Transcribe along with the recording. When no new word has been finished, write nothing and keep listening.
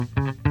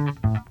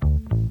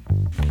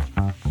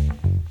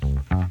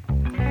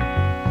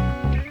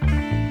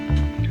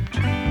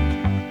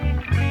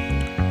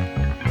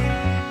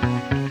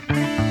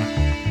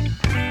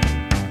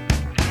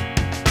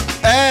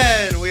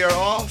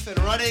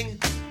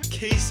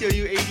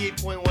KCOU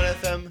 88.1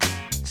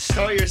 FM.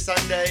 Start your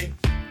Sunday.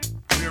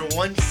 We are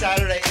one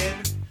Saturday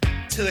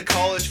in to the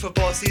college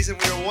football season.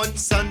 We are one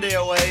Sunday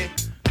away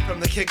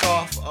from the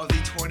kickoff of the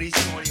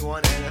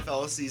 2021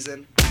 NFL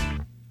season.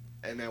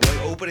 And man, what an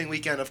opening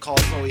weekend of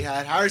college football we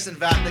had. Harrison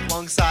Vatnick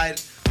alongside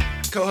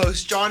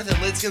co-host Jonathan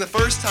Lidskin. The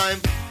first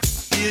time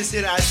he is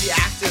in as the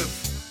active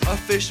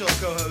official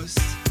co-host.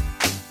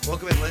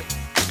 Welcome in, Lid.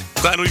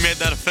 Glad we made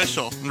that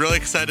official. I'm really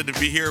excited to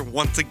be here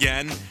once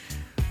again.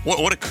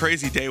 What a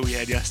crazy day we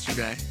had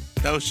yesterday.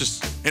 That was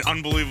just an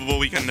unbelievable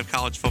weekend of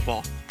college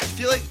football. I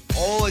feel like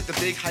all the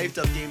big hyped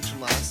up games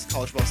from last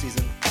college football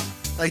season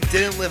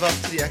didn't live up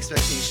to the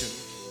expectation.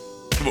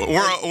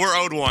 We're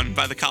owed one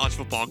by the college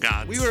football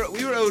gods. We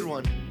were owed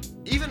one.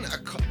 Even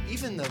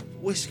the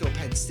Wisco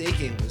Penn State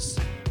game was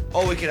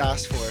all we could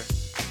ask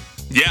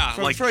for. Yeah,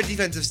 for a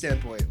defensive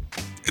standpoint.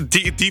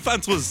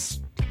 Defense was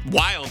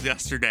wild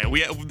yesterday.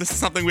 This is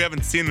something we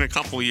haven't seen in a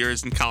couple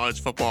years in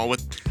college football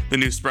with the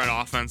new spread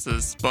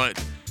offenses.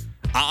 But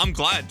I'm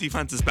glad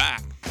defense is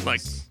back.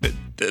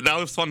 That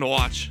was fun to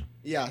watch.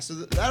 Yeah, so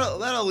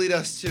that'll lead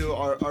us to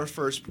our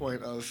first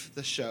point of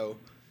the show.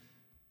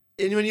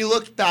 And when you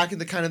look back at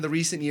the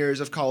recent years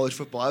of college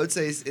football, I would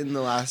say it's in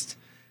the last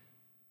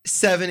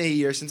 7-8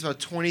 years, since about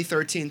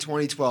 2013,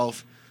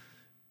 2012,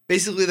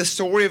 basically the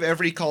story of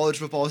every college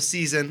football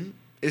season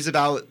is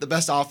about the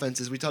best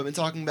offenses. We've been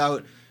talking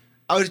about,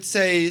 I would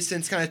say,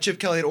 since kind of Chip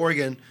Kelly at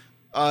Oregon,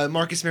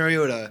 Marcus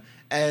Mariota,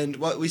 and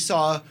what we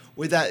saw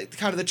with that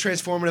kind of the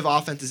transformative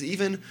offenses,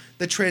 even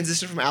the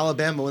transition from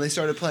Alabama when they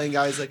started playing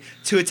guys like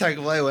Tua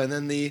Tagovailoa, and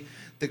then the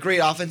great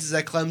offenses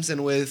at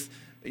Clemson with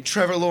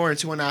Trevor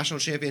Lawrence, who won national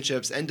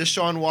championships, and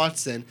Deshaun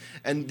Watson,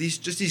 and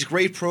these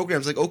great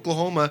programs like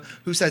Oklahoma,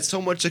 who's had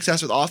so much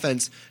success with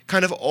offense.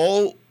 Kind of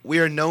all we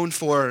are known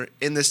for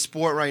in this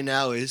sport right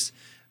now is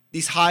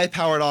these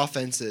high-powered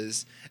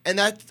offenses, and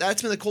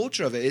that's been the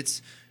culture of it.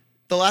 It's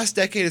the last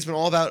decade has been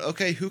all about,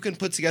 okay, who can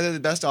put together the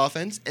best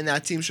offense, and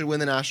that team should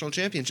win the national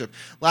championship.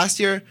 Last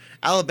year,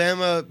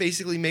 Alabama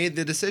basically made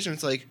the decision.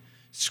 It's like,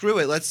 screw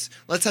it. Let's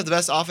have the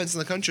best offense in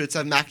the country. Let's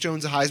have Mac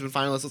Jones, a Heisman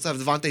finalist. Let's have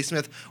Devontae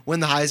Smith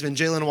win the Heisman.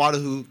 Jalen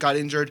Waddle, who got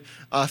injured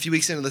a few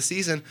weeks into the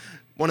season,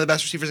 one of the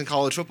best receivers in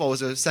college football,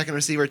 was a second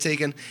receiver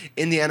taken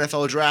in the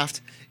NFL draft.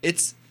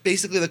 It's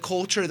basically the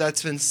culture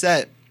that's been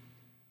set.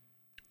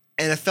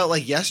 And it felt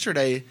like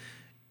yesterday,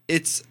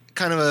 it's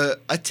kind of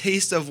a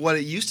taste of what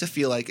it used to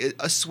feel like,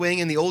 a swing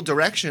in the old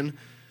direction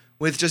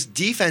with just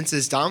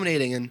defenses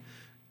dominating, and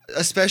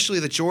especially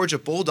the Georgia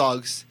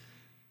Bulldogs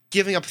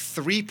giving up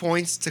 3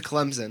 points to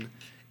Clemson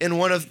in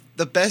one of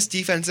the best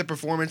defensive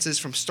performances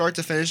from start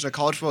to finish in a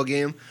college football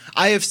game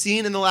I have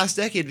seen in the last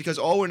decade, because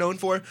all we're known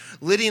for,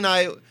 Liddy and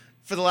I,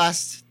 for the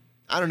last,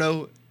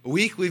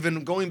 week, we've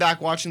been going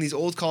back watching these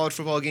old college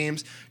football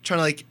games,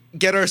 trying to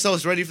get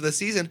ourselves ready for the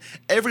season.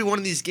 Every one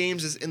of these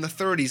games is in the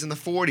 30s and the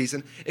 40s,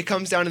 and it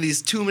comes down to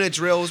these 2-minute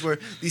drills where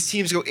these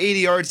teams go 80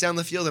 yards down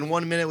the field in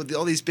 1 minute with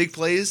all these big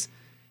plays.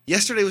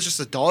 Yesterday was just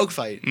a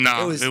dogfight.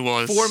 No, it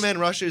was 4-man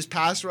rushes,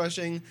 pass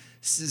rushing,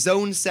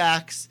 zone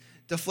sacks,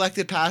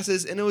 deflected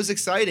passes, and it was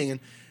exciting. And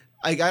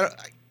I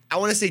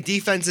want to say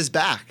defense is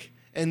back,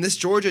 and this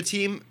Georgia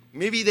team,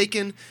 maybe they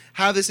can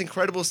have this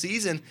incredible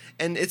season,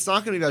 and it's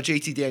not going to be about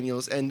JT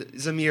Daniels and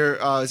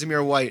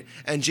Zamir White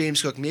and James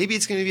Cook. Maybe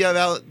it's going to be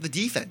about the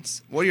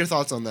defense. What are your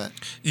thoughts on that?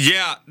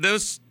 Yeah,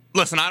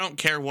 listen, I don't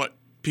care what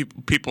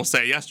people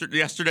say.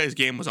 Yesterday's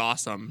game was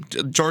awesome.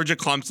 Georgia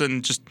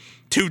Clemson, just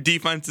two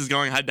defenses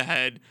going head to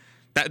head.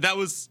 That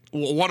was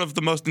one of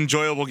the most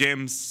enjoyable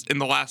games in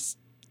the last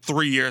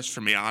 3 years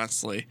for me,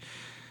 honestly.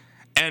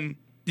 And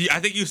I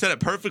think you said it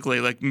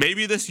perfectly.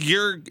 Maybe this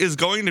year is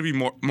going to be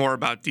more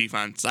about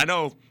defense. I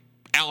know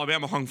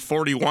Alabama hung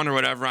 41 or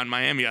whatever on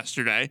Miami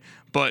yesterday,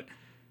 but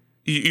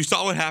you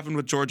saw what happened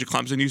with Georgia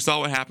Clemson. You saw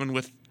what happened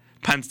with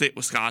Penn State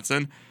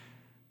Wisconsin.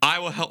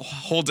 Iowa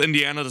holds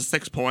Indiana to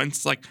 6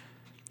 points.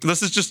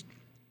 This is just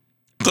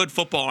good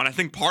football, and I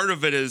think part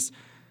of it is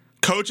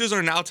coaches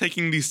are now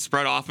taking these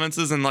spread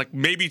offenses and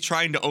maybe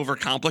trying to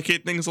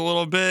overcomplicate things a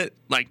little bit.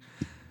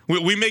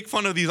 We make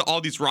fun of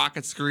all these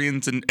rocket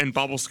screens and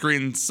bubble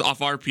screens off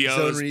RPOs,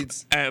 zone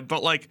reads,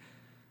 but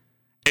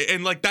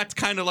that's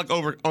kind of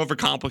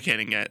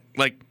overcomplicating it.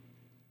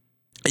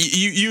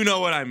 You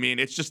know what I mean?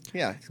 It's just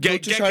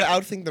coaches try to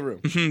outthink the room.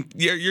 Mm-hmm.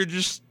 You're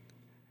just,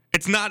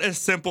 it's not as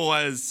simple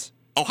as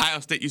Ohio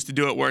State used to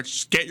do it, where it's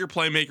just get your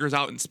playmakers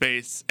out in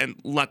space and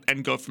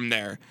go from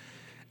there.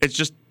 It's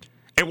just,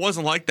 it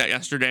wasn't like that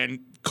yesterday,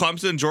 and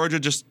Clemson and Georgia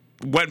just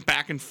went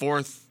back and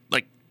forth,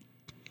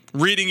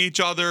 reading each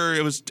other.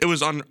 It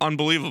was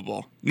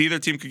unbelievable. Neither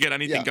team could get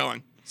anything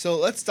going. So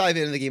let's dive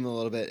into the game a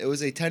little bit. It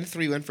was a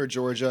 10-3 win for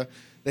Georgia.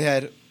 They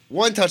had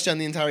one touchdown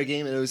the entire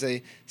game, and it was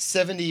a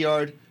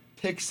 70-yard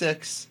pick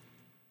six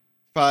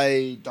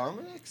by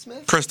Dominic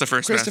Smith?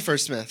 Christopher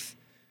Smith.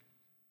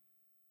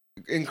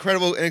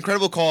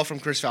 Incredible call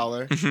from Chris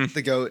Fowler,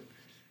 the GOAT.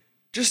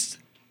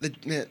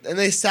 And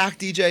they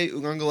sacked DJ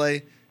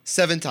Uiagalelei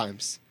 7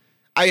 times.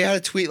 I had a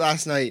tweet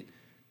last night.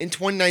 In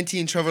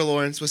 2019, Trevor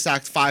Lawrence was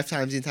sacked 5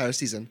 times the entire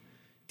season.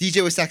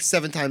 DJ was sacked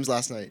 7 times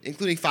last night,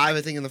 including 5,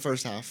 I think, in the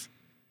first half.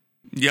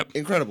 Yep.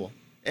 Incredible.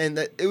 And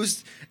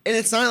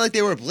it's not like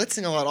they were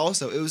blitzing a lot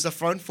also. It was the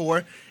front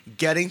four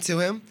getting to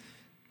him.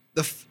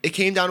 It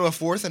came down to a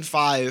 4th and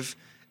 5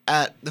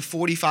 at the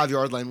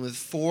 45-yard line with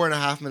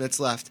 4.5 minutes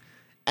left.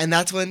 And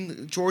that's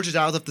when Georgia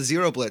dialed up the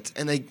zero blitz.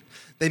 And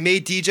they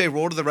made DJ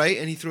roll to the right,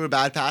 and he threw a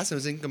bad pass, and it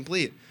was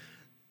incomplete.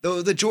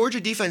 Though the Georgia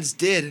defense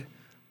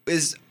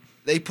is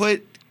they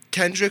put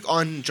Kendrick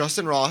on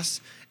Justin Ross,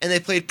 and they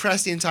played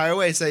press the entire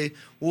way and say,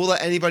 we'll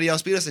let anybody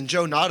else beat us. And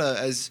Joe Nada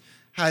has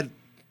had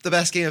the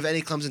best game of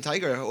any Clemson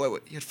Tiger.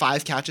 He had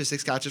 5 catches,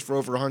 6 catches for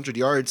over 100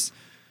 yards.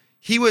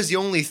 He was the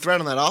only threat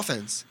on that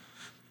offense.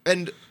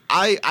 And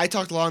I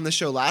talked a lot on the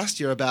show last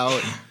year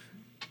about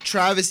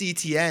Travis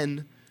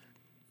Etienne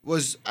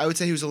I would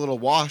say he was a little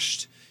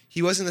washed.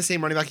 He wasn't the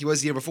same running back he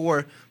was the year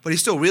before, but he's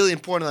still really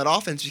important in that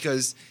offense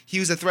because he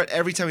was a threat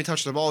every time he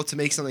touched the ball to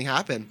make something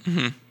happen.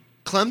 Mm-hmm.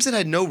 Clemson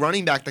had no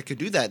running back that could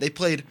do that.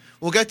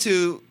 We'll get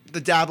to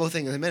the Dabo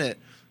thing in a minute,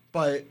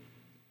 but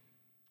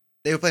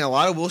they were playing a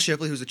lot of Will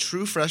Shipley, who's a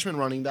true freshman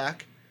running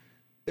back.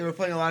 They were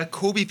playing a lot of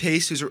Kobe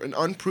Pace, who's an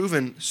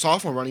unproven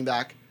sophomore running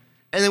back.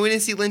 And then we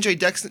didn't see Lynn-J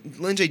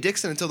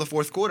Dixon until the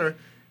fourth quarter,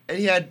 and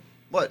he had,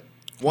 what,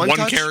 one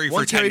carry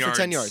for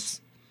 10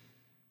 yards.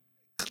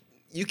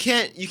 You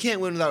can't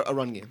win without a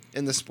run game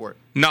in this sport.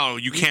 No,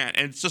 you can't.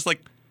 And it's just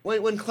like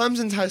when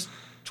Clemson has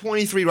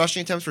 23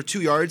 rushing attempts for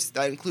 2 yards,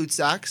 that includes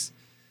sacks,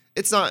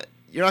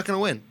 you're not going to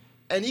win.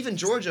 And even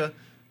Georgia,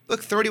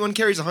 look, 31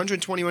 carries,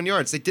 121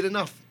 yards. They did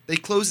enough. They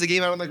closed the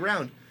game out on the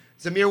ground.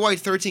 Zamir White,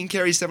 13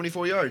 carries,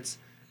 74 yards.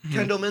 Mm-hmm.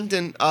 Kendall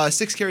Minton,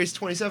 6 carries,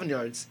 27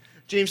 yards.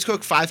 James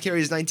Cook, 5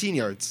 carries, 19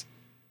 yards.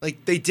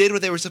 Like, they did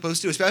what they were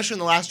supposed to, especially in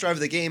the last drive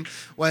of the game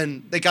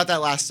when they got that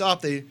last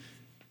stop. They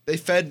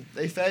fed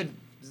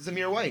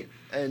Zamir White,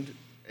 and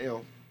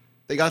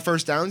they got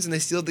first downs and they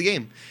sealed the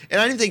game. And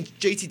I didn't think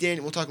JT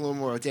Daniels. We'll talk a little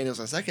more about Daniels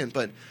in a second,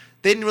 but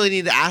they didn't really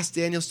need to ask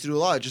Daniels to do a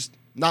lot. Just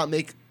not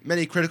make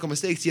many critical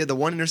mistakes. He had the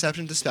 1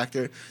 interception to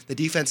Spector. The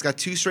defense got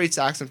 2 straight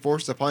sacks and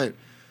forced a punt.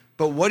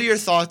 But what are your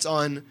thoughts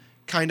on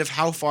kind of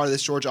how far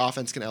this Georgia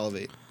offense can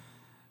elevate?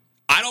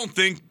 I don't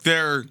think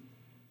they're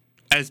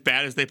as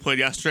bad as they played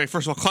yesterday.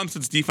 First of all,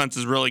 Clemson's defense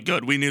is really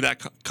good. We knew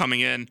that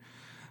coming in.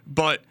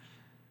 But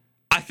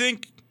I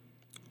think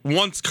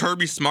once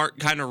Kirby Smart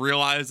kind of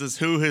realizes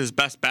who his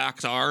best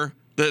backs are,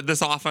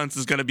 this offense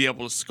is going to be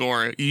able to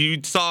score.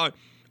 You saw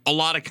a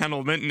lot of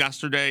Kendall Minton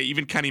yesterday.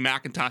 Even Kenny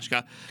McIntosh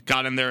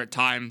got in there at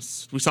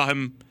times. We saw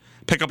him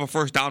pick up a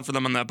first down for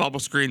them on that bubble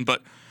screen.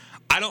 But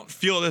I don't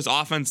feel this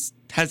offense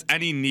has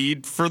any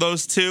need for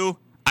those two.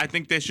 I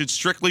think they should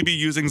strictly be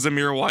using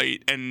Zamir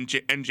White and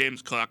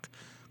James Cook.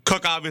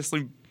 Cook,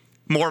 obviously,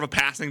 more of a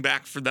passing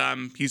back for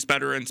them. He's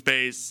better in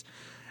space.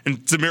 And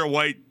Zamir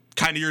White,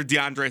 kind of your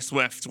DeAndre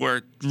Swift,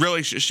 where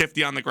really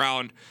shifty on the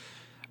ground.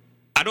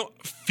 I don't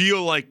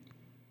feel like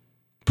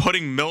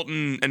putting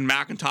Milton and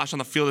McIntosh on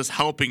the field is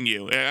helping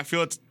you. I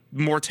feel it's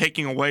more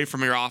taking away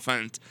from your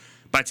offense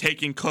by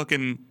taking Cook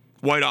and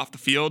White off the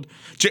field.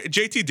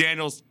 JT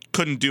Daniels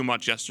couldn't do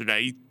much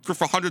yesterday. He threw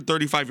for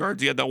 135 yards.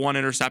 He had that 1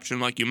 interception,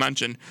 like you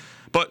mentioned.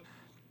 But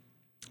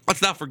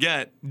let's not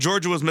forget,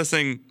 Georgia was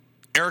missing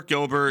Eric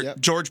Gilbert,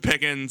 George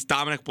Pickens,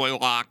 Dominic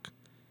Blaylock.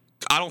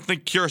 I don't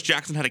think Kyrus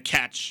Jackson had a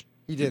catch.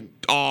 He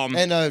didn't.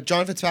 And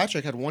John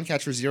Fitzpatrick had 1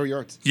 catch for 0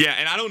 yards. Yeah,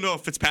 and I don't know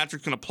if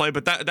Fitzpatrick's going to play,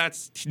 but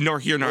that's nor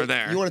here nor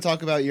there. You want to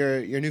talk about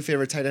your new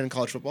favorite tight end in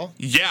college football?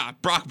 Yeah,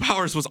 Brock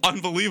Bowers was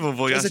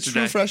unbelievable yesterday. He's a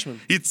true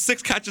freshman. He had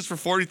 6 catches for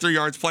 43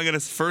 yards playing in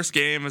his first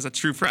game as a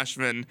true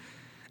freshman.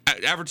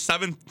 Averaged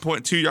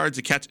 7.2 yards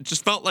a catch. It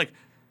just felt like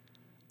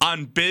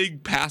on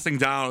big passing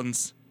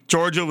downs,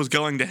 Georgia was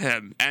going to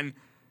him. And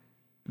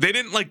they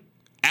didn't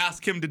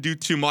ask him to do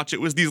too much. It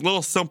was these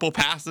little simple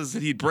passes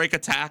that he'd break a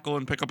tackle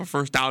and pick up a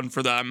first down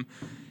for them.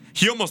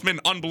 He almost made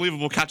an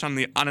unbelievable catch in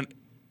the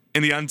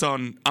end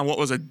zone on what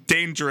was a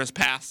dangerous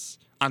pass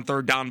on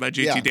 3rd down by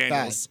JT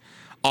Daniels.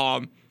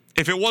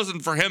 If it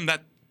wasn't for him,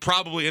 that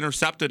probably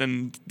intercepted,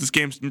 and this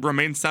game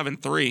remained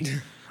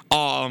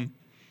 7-3.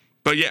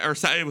 But yeah, or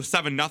it was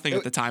 7-0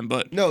 at the time.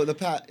 But no, it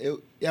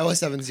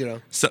was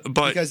 7-0. So,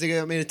 but because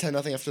they made it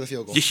 10-0 after the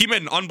field goal. He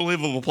made an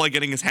unbelievable play,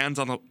 getting his hands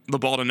on the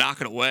ball to knock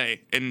it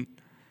away, and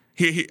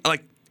he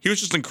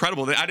was just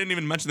incredible. I didn't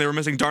even mention they were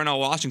missing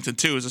Darnell Washington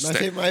too.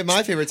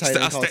 My favorite tight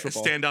end in college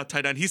football. Standout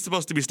tight end. He's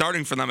supposed to be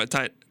starting for them at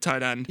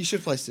tight end. He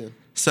should play soon.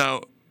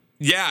 So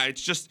yeah,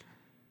 it's just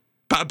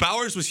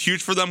Bowers was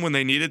huge for them when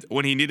he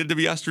needed to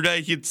be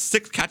yesterday. He had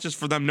 6 catches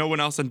for them. No one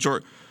else in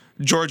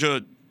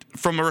Georgia,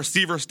 from a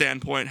receiver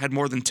standpoint, had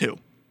more than 2,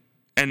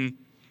 and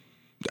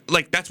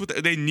that's what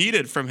they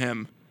needed from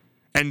him,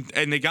 and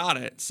they got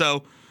it.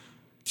 So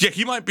yeah,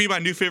 he might be my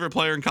new favorite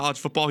player in college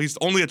football. He's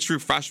only a true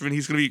freshman.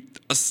 He's going to be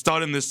a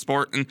stud in this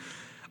sport, and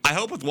I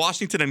hope with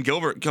Washington and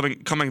Gilbert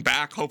coming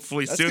back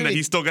hopefully soon that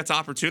he still gets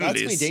opportunities.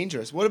 That's going to be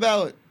dangerous. What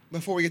about,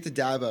 before we get to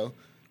Dabo,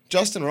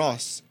 Justin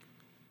Ross?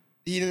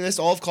 He missed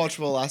all of college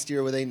football last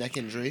year with a neck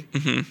injury.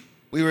 Mm-hmm.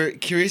 We were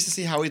curious to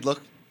see how he'd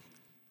look.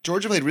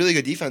 Georgia played really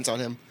good defense on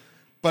him,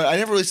 but I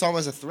never really saw him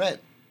as a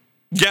threat.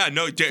 Yeah,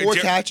 no. Four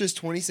catches,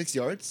 26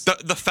 yards.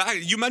 The fact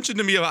you mentioned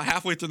to me about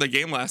halfway through the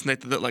game last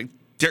night that like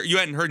you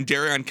hadn't heard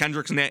Darion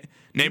Kendrick's name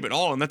at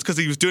all, and that's because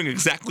he was doing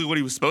exactly what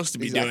he was supposed to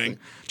be doing.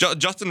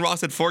 Justin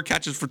Ross had 4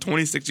 catches for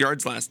 26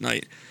 yards last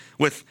night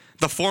with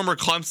the former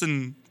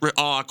Clemson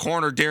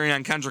corner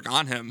Darion Kendrick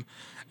on him,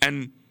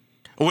 and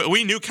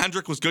we knew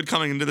Kendrick was good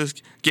coming into this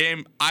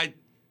game. I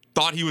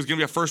thought he was going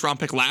to be a first-round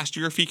pick last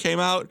year if he came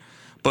out,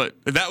 but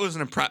that was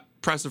an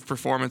impressive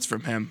performance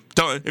from him.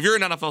 If you're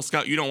an NFL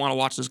scout, you don't want to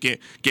watch this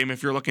game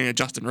if you're looking at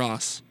Justin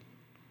Ross.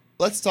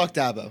 Let's talk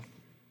Dabo.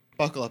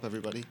 Buckle up,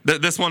 everybody.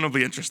 This one will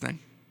be interesting.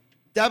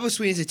 Dabo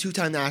Swinney is a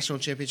 2-time national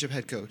championship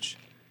head coach.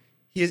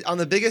 He is on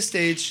the biggest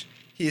stage.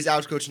 He has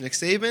outcoached Nick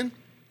Saban.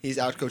 He's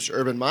outcoached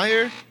Urban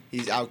Meyer.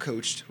 He's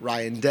outcoached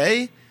Ryan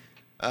Day.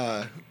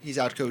 He's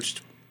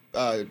outcoached,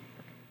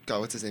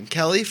 what's his name?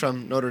 Kelly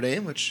from Notre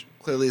Dame, which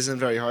clearly isn't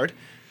very hard.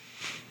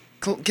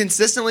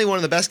 Consistently one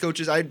of the best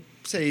coaches. I'd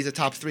say he's a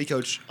top 3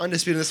 coach,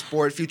 undisputed in the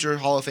sport, future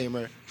Hall of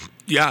Famer.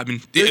 Yeah, I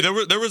mean,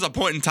 there was a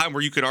point in time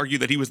where you could argue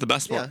that he was the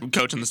best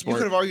coach in the sport.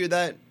 You could have argued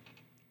that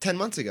 10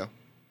 months ago.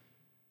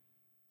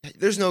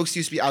 There's no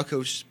excuse to be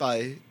outcoached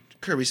by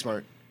Kirby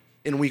Smart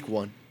in week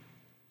 1.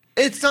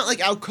 It's not like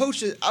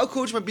outcoached.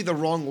 Outcoached might be the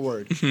wrong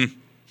word. Mm-hmm.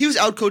 He was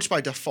outcoached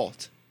by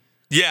default.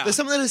 Yeah.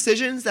 Some of the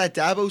decisions that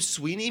Dabo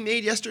Swinney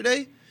made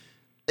yesterday,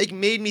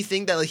 made me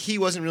think that he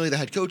wasn't really the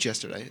head coach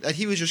yesterday. That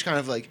he was just kind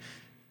of like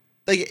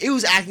it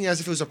was acting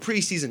as if it was a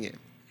preseason game.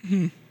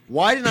 Mm-hmm.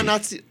 Why did I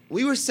not see?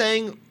 We were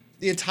saying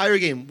the entire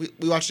game.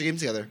 We watched the game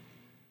together.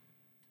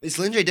 Is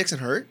Lynn-J Dixon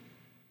hurt?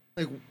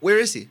 Where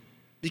is he?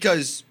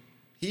 Because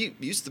he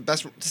used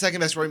the second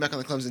best running back on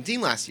the Clemson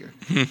team last year,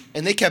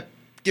 and they kept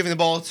giving the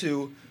ball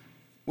to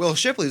Will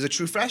Shipley, who's a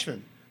true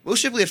freshman. Will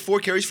Shipley had 4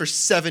 carries for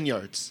 7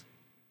 yards.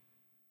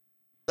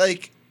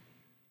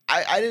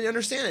 I didn't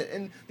understand it.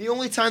 And the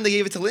only time they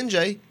gave it to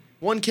Lynn-J,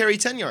 1 carry,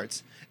 10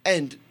 yards.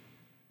 And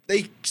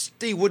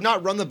they would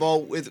not run the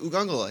ball with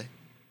Ugangale.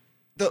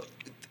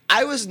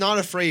 I was not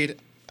afraid,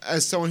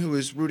 as someone who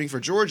was rooting for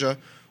Georgia,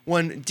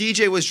 when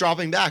DJ was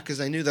dropping back, because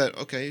I knew that,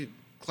 okay,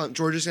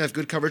 Georgia's going to have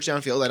good coverage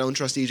downfield. I don't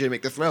trust DJ to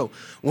make the throw.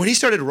 When he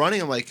started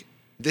running, I'm like,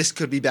 this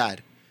could be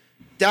bad.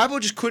 Dabo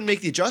just couldn't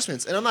make the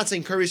adjustments. And I'm not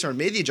saying Kirby Smart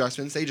made the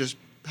adjustments. They just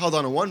held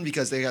on to 1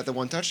 because they got the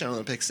 1 touchdown on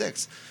the pick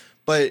 6.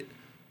 But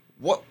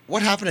what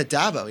happened to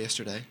Dabo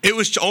yesterday? It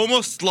was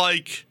almost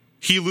like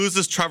he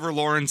loses Trevor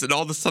Lawrence, and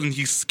all of a sudden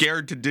he's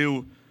scared to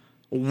do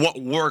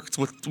what worked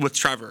with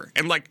Trevor.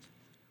 And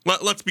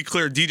let's be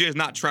clear, DJ is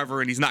not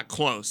Trevor, and he's not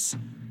close,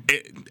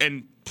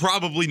 and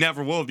probably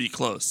never will be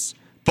close.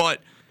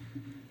 But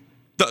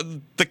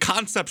the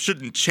concept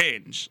shouldn't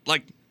change.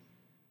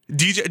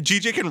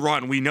 DJ can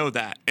run, we know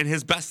that, and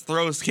his best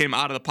throws came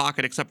out of the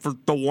pocket, except for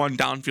the one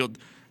downfield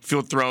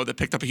throw that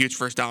picked up a huge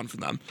first down for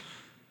them.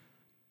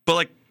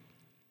 But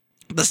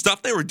the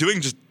stuff they were doing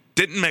just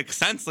didn't make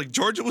sense.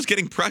 Georgia was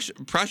getting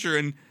pressure,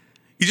 and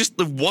he just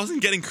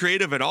wasn't getting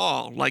creative at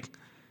all.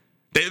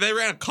 They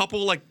ran a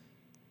couple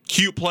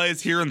cute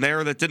plays here and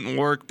there that didn't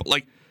work,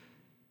 but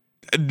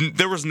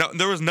there was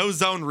no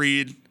zone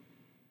read.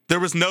 There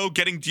was no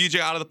getting DJ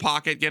out of the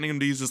pocket, getting him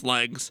to use his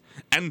legs,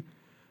 and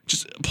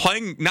just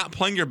not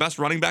playing your best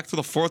running back to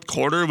the fourth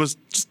quarter was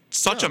just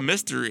such a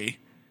mystery,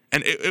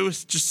 and it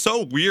was just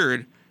so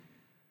weird.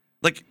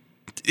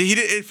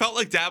 It felt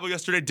like Dabo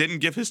yesterday didn't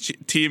give his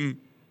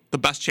team the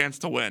best chance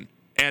to win,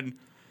 and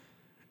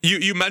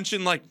you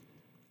mentioned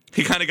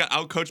he kind of got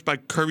outcoached by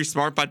Kirby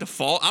Smart by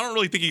default. I don't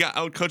really think he got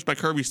outcoached by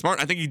Kirby Smart.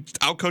 I think he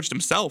outcoached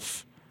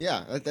himself.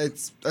 Yeah,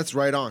 that's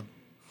right on.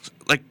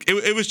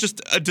 It was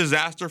just a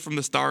disaster from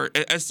the start.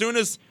 As soon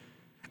as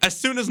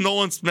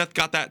Nolan Smith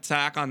got that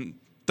sack on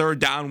 3rd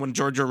down when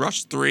Georgia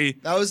rushed 3,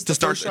 that was the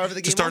first drive of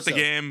the game. To start the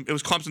game, it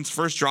was Clemson's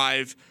first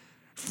drive.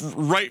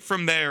 Right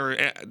from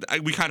there,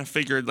 we kind of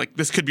figured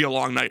this could be a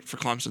long night for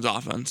Clemson's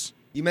offense.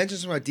 You mentioned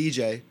something about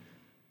DJ.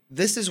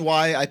 This is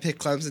why I picked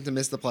Clemson to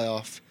miss the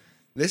playoff.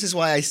 This is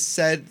why I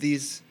said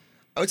these,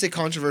 I would say,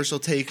 controversial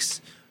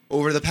takes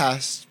over the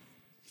past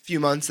few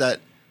months that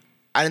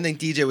I didn't think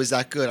DJ was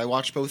that good. I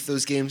watched both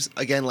those games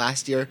again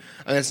last year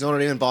against Notre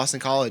Dame and Boston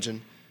College,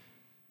 and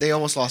they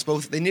almost lost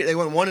both. They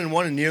went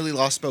 1-1 and nearly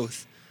lost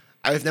both.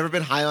 I've never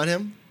been high on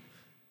him,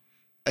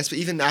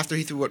 even after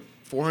he threw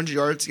 400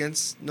 yards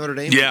against Notre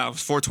Dame. Yeah, it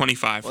was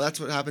 425. Well, that's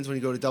what happens when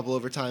you go to double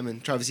overtime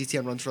and Travis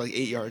Etienne runs for 8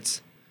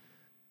 yards.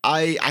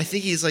 I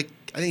think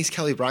he's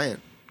Kelly Bryant.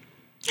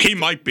 He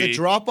might be. The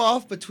drop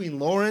off between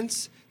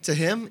Lawrence to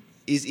him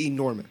is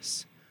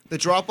enormous. The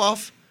drop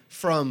off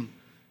from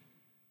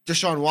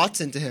Deshaun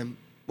Watson to him,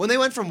 when they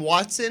went from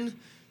Watson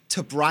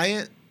to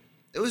Bryant,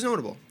 it was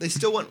notable. They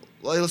still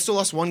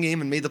lost 1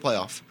 game and made the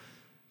playoff.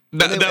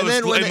 That was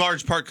in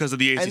large part because of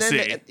the ACC. And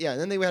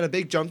then they had a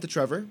big jump to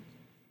Trevor.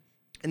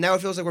 And now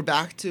it feels like we're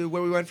back to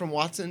where we went from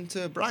Watson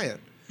to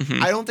Bryant.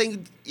 Mm-hmm. I don't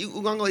think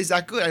Ugangale is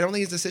that good. I don't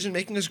think his decision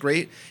making is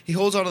great. He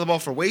holds onto the ball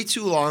for way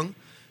too long,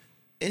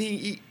 and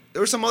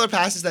there were some other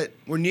passes that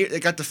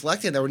got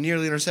deflected that were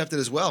nearly intercepted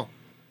as well.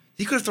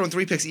 He could have thrown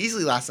 3 picks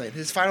easily last night.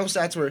 His final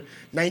stats were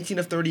 19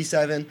 of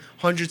 37,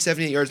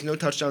 178 yards, no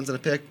touchdowns and a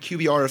pick,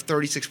 QBR of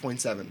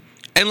 36.7.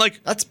 And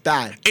like That's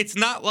bad. it's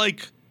not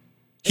like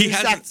He he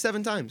sacked has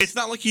 7 times. It's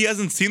not like he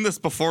hasn't seen this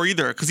before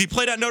either, because he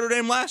played at Notre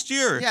Dame last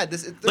year. Yeah,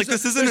 this isn't there's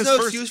his no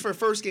excuse for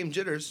first game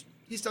jitters.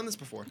 He's done this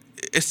before.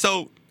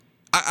 So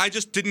I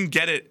just didn't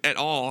get it at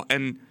all.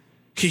 And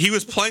he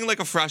was playing like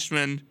a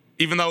freshman,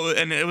 even though,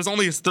 and it was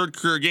only his 3rd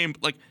career game.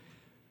 Like,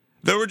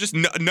 there were just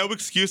no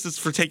excuses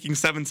for taking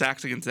 7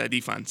 sacks against that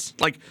defense.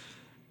 Like,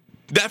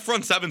 that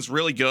front seven's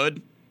really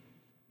good,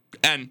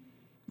 and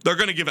they're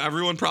going to give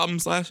everyone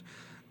problems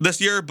this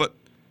year, but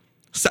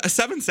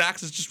 7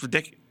 sacks is just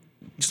ridiculous.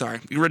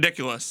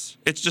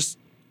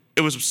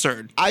 It was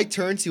absurd. I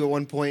turned to at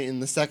one point in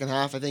the second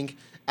half, I think,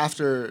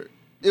 after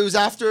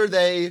Spector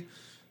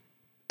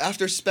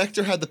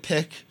had the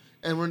pick,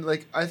 and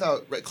I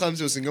thought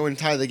Clemson was going to go and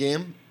tie the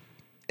game.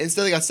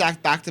 Instead, they got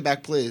sacked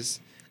back-to-back plays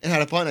and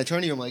had a punt. I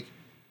turned to you, I'm like,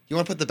 you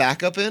want to put the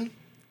backup in?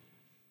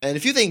 And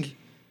if you think,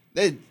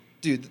 the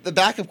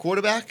backup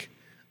quarterback,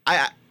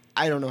 I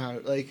don't know how,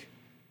 I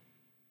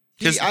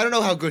don't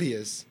know how good he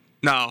is.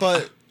 No,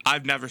 but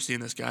I've never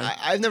seen this guy.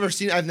 I've never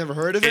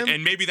heard of him.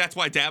 And maybe that's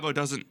why Dabo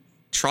doesn't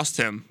trust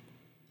him.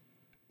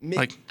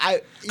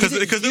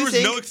 Because there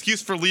was no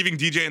excuse for leaving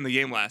DJ in the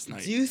game last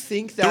night. Do you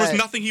think that there was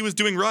nothing he was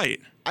doing right?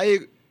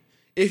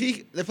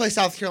 If they play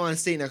South Carolina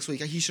State next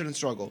week, he shouldn't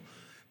struggle.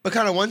 But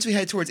kind of once we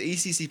head towards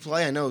ACC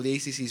play, I know the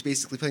ACC is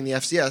basically playing the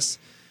FCS.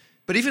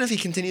 But even if he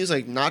continues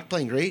not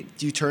playing great,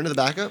 do you turn to the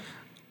backup?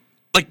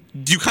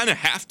 You kind of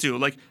have to.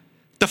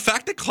 The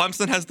fact that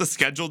Clemson has the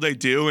schedule they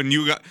do, and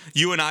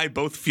you and I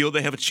both feel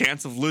they have a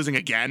chance of losing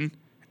again,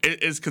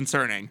 is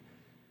concerning.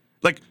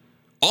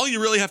 All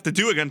you really have to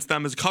do against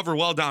them is cover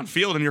well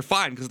downfield, and you're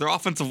fine, because their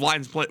offensive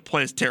line's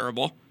play is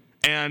terrible,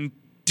 and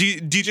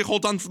DJ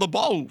holds on to the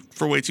ball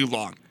for way too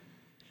long.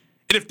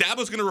 And if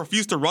Dabo's going to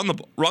refuse to run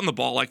the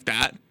ball like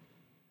that,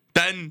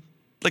 then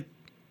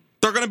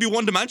they're going to be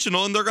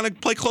one-dimensional, and they're going to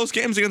play close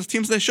games against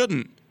teams they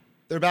shouldn't.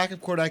 Their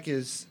backup quarterback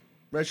is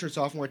redshirt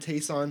sophomore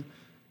Tayson.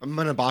 I'm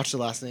going to botch the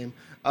last name.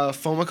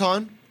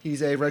 Fomicon.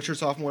 He's a redshirt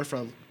sophomore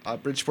from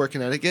Bridgeport,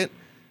 Connecticut.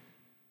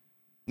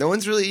 No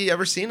one's really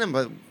ever seen him,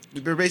 but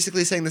we're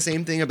basically saying the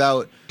same thing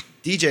about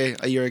DJ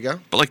a year ago.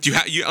 But you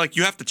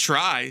have to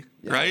try,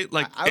 right?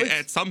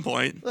 At some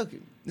point. Look,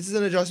 this is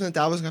an adjustment that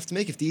Dalvin's gonna have to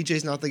make if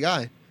DJ's not the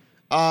guy.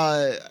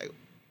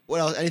 What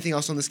else? Anything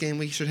else on this game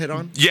we should hit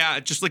on? Yeah,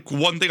 just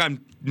one thing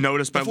I'm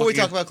noticed by before we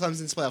talk about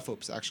Clemson's playoff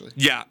hopes, actually.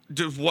 Yeah,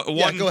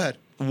 go ahead.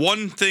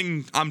 One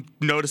thing I'm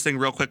noticing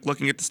real quick,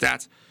 looking at the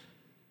stats.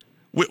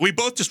 We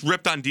both just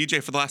ripped on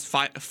DJ for the last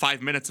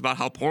 5 minutes about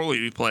how poorly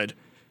he played.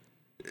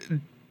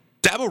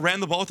 Dabo ran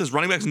the ball with his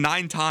running backs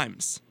 9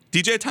 times.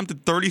 DJ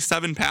attempted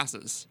 37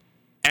 passes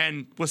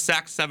and was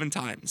sacked 7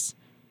 times.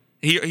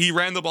 He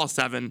ran the ball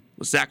 7,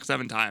 was sacked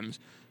 7 times,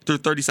 threw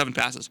 37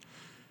 passes.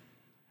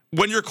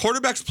 When your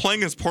quarterback's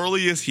playing as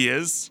poorly as he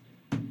is,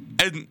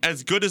 and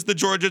as good as the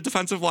Georgia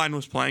defensive line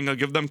was playing, I'll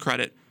give them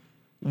credit.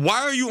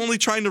 Why are you only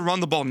trying to run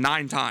the ball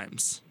 9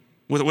 times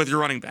with your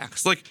running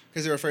backs?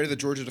 Because they're afraid of the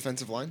Georgia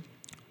defensive line?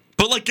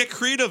 But get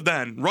creative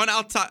then. Run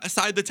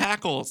outside the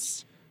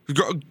tackles.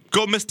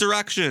 Go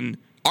misdirection.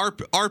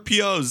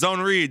 RPO, zone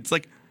reads.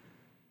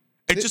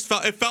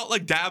 It felt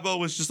like Dabo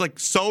was just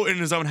so in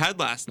his own head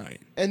last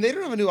night. And they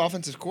don't have a new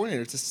offensive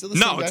coordinator. It's still the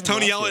same guy it's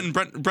Tony Ellett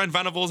and Brent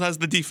Venables as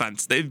the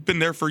defense. They've been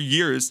there for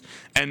years,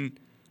 and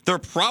they're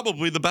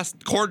probably the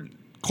best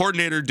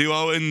coordinator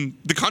duo in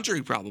the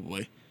country,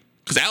 probably.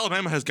 Because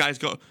Alabama has guys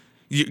go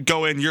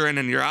in, you're in,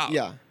 and you're out.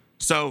 Yeah.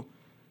 So,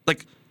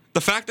 the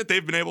fact that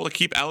they've been able to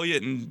keep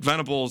Elliott and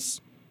Venables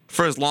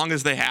for as long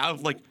as they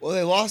have,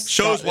 they lost.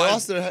 Shows they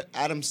lost their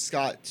Adam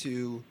Scott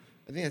to,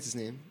 I think that's his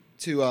name,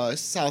 to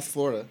South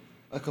Florida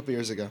a couple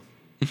years ago.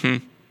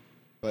 Mm-hmm.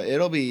 But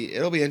it'll be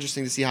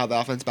interesting to see how the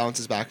offense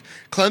bounces back.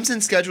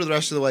 Clemson's schedule the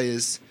rest of the way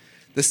is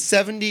the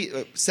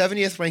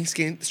 70th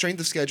ranked strength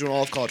of schedule in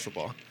all of college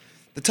football.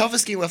 The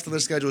toughest game left on their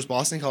schedule is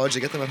Boston College.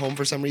 They get them at home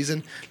for some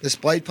reason.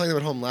 Despite playing them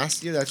at home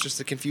last year, that's just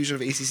the confusion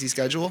of ACC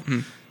schedule. Mm-hmm.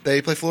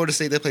 They play Florida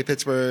State, they play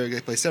Pittsburgh,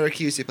 they play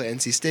Syracuse, they play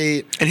NC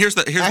State. And here's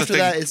the thing. After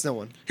that, it's no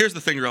one. Here's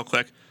the thing real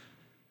quick.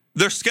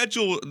 Their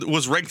schedule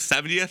was ranked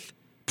 70th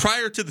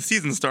prior to the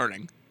season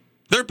starting.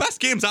 Their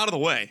best game's out of the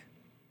way.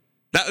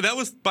 That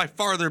was by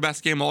far their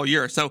best game all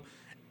year. So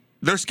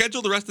their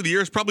schedule the rest of the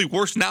year is probably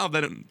worse now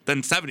than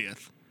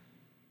 70th.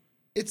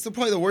 It's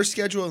probably the worst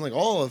schedule in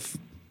all of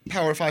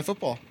Power 5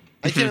 football.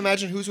 I can't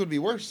imagine whose would be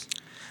worse.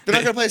 They're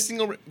not going to play a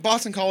single.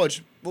 Boston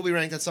College will be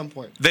ranked at some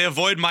point. They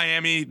avoid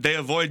Miami. They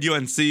avoid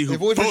UNC, who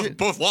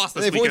both lost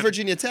this weekend. They avoid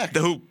Virginia Tech,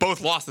 who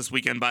both lost this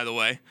weekend, by the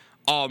way.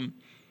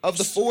 Of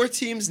the 4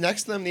 teams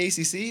next to them in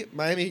the ACC,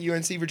 Miami,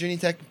 UNC, Virginia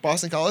Tech,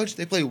 Boston College,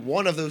 they play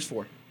one of those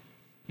 4.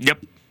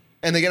 Yep.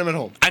 And they get them at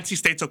home. NC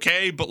State's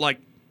okay, but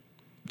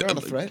they're not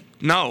a threat.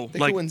 No, they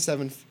could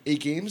win 8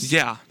 games.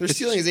 Yeah, their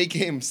ceiling is 8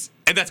 games,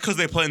 and that's because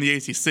they play in the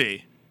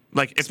ACC.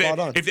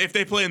 If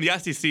they play in the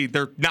SEC,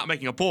 they're not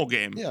making a bowl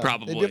game. Yeah,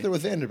 probably. They'd be up there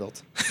with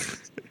Vanderbilt.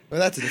 Well,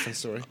 that's a different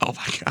story. Oh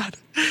my God.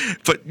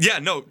 But yeah,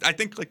 no, I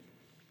think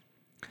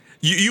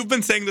You've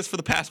been saying this for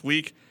the past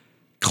week.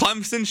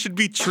 Clemson should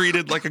be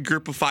treated like a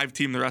group of 5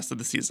 team the rest of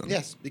the season.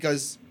 Yes,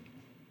 because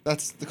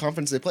that's the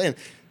conference they play in.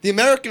 The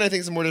American, I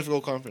think, is a more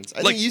difficult conference.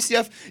 I think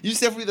UCF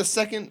would be the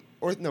second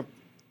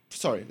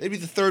they'd be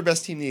the third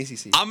best team in the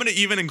ACC. I'm going to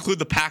even include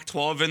the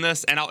Pac-12 in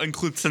this, and I'll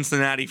include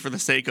Cincinnati for the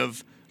sake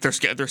of their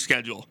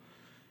schedule.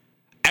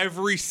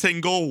 Every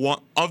single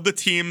one of the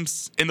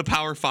teams in the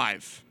Power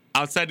 5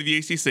 outside of the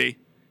ACC,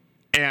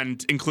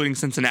 and including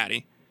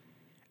Cincinnati,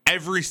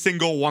 every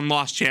single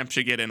one-loss champ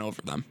should get in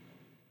over them.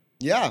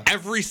 Yeah.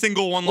 Every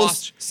single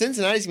one-loss.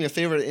 Cincinnati's going to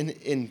be a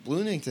favorite in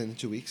Bloomington in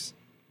 2 weeks.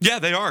 Yeah,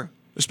 they are.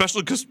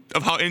 Especially because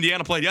of how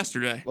Indiana played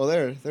yesterday. Well,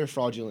 they're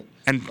fraudulent.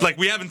 And,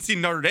 we haven't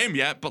seen Notre Dame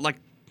yet, but,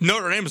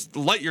 Notre Dame is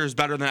light years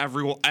better than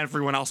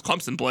everyone else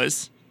Clemson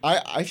plays.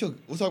 I feel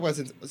we'll talk about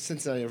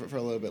Cincinnati for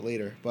a little bit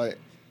later, but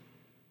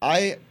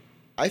I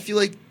feel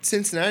like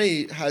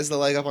Cincinnati has the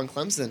leg up on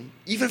Clemson,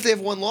 even if they have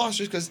one loss,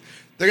 just because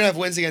they're gonna have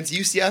wins against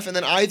UCF, and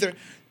then either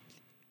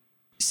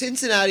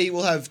Cincinnati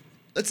will have.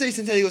 Let's say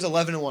Cincinnati goes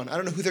 11-1. I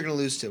don't know who they're gonna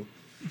lose to.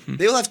 Mm-hmm.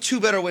 They will have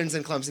 2 better wins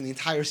than Clemson the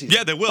entire season.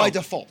 Yeah, they will by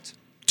default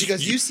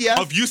because UCF.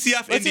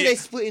 Let's say they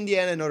split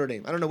Indiana and Notre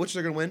Dame. I don't know which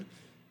they're gonna win.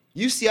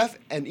 UCF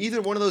and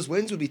either one of those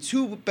wins would be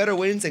 2 better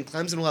wins than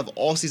Clemson will have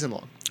all season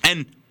long.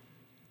 And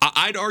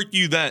I'd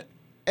argue that.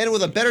 And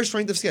with a better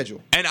strength of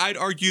schedule. And I'd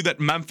argue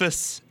that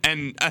Memphis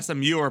and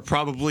SMU are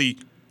probably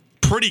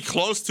pretty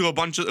close to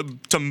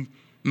to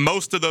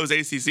most of those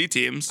ACC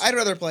teams. I'd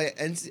rather play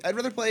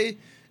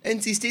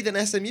NC State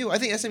than SMU. I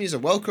think SMU is a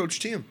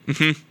well-coached team.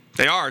 Mm-hmm.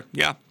 They are,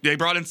 yeah. They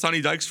brought in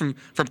Sonny Dykes from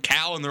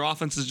Cal, and their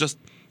offense has just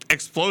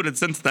exploded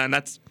since then.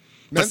 That's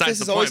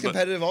Memphis is always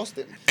competitive.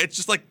 Also, it's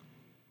just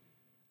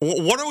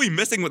what are we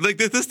missing?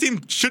 This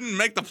team shouldn't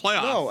make the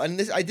playoff. No,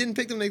 and I didn't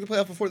pick them to make the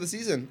playoff before the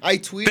season. I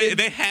tweeted.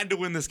 They had to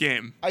win this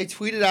game. I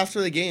tweeted after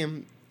the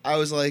game. I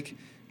was like,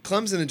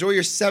 Clemson, enjoy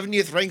your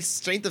 70th ranked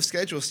strength of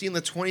schedule. See in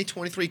the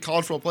 2023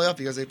 college football playoff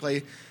because they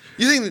play.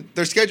 You think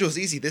their schedule is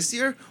easy this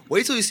year?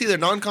 Wait till you see their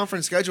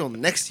non-conference schedule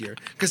next year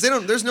because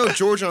there's no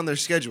Georgia on their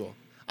schedule.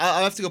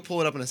 I'll have to go pull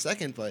it up in a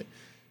second, but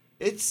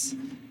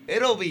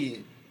it'll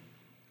be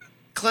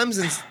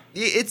Clemson's.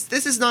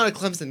 This is not a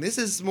Clemson. This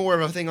is more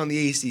of a thing on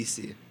the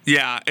ACC.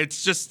 Yeah,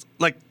 it's just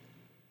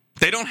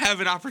they don't have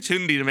an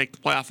opportunity to make the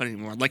playoff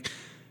anymore.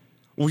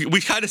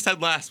 We kind of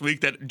said last week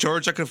that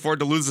Georgia could afford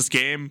to lose this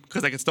game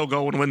because they could still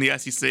go and win the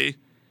SEC,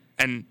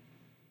 and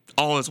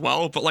all as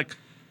well. But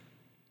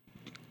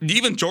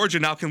even Georgia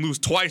now can lose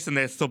twice and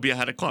they'd still be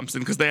ahead of Clemson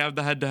because they have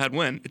the head-to-head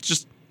win. It's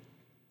just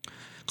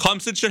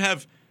Clemson should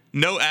have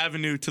no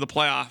avenue to the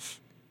playoff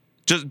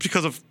just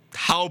because of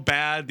how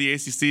bad the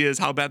ACC is,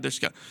 how bad their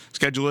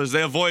schedule is.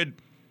 They avoid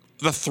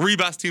the 3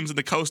 best teams in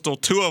the Coastal,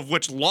 2 of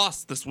which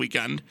lost this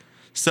weekend.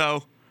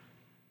 So,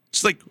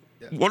 it's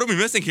what are we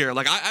missing here? I'm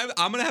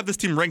going to have this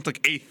team ranked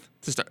 8th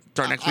to start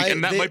next week,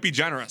 and that might be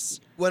generous.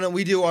 When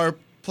we do our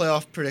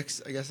playoff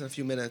predicts, I guess in a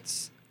few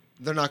minutes,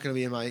 they're not going to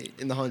be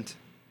in the hunt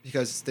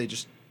because they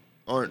just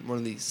aren't one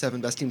of the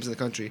 7 best teams in the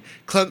country.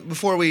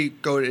 Before we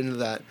go into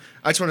that,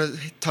 I just want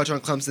to touch on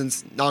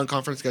Clemson's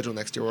non-conference schedule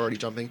next year. We're already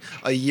jumping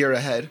a year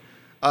ahead.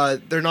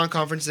 Their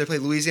non-conference, they play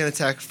Louisiana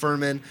Tech,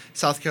 Furman,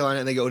 South Carolina,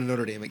 and they go to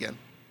Notre Dame again.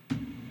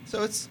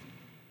 So it's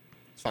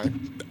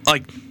fine.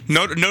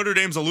 Notre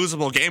Dame's a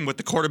losable game with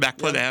the quarterback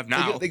play they have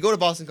now. They go to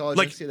Boston College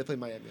next year. They play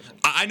Miami at home.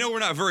 I know we're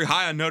not very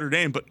high on Notre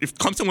Dame, but if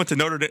Clemson went to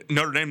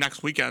Notre Dame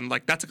next weekend,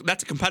 that's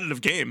a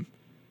competitive game,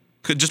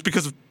 just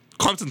because of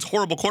Clemson's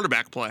horrible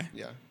quarterback play.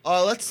 Yeah.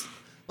 Let's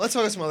talk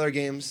about some other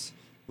games.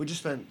 We just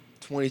spent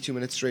 22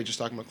 minutes straight just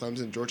talking about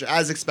Clemson, Georgia,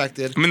 as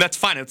expected. I mean, that's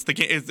fine. It's the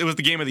game. It was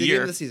the game of the year.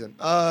 Game of the season.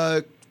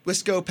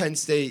 Wisco, Penn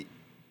State.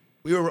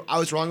 I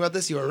was wrong about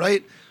this. You were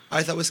right.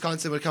 I thought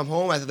Wisconsin would come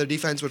home. I thought their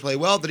defense would play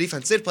well. The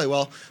defense did play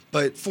well,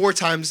 but 4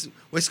 times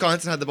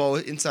Wisconsin had the ball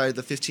inside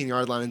the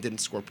 15-yard line and didn't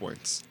score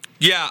points.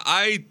 Yeah,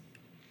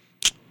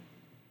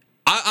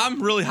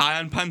 I'm really high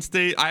on Penn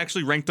State. I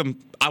actually ranked them,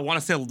 I want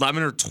to say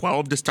 11 or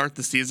 12 to start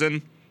the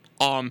season.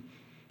 I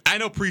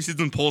know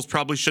preseason polls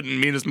probably shouldn't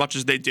mean as much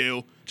as they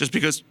do, just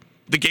because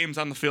the games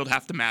on the field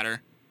have to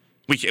matter.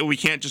 We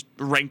can't just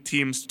rank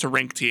teams to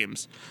rank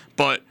teams.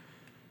 But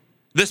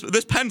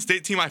this Penn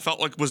State team I felt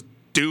like was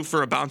due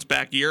for a bounce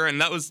back year, and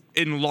that was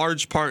in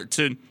large part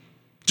to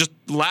just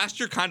last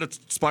year kind of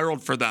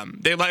spiraled for them.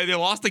 They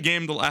lost a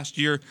game the last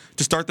year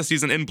to start the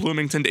season in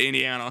Bloomington to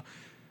Indiana,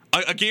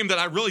 a game that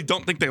I really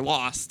don't think they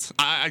lost.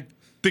 I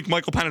think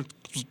Michael Penix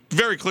was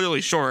very clearly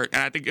short,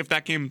 and I think if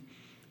that game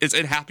is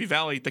in Happy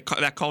Valley,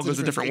 that call goes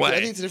a different way. I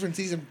think it's a different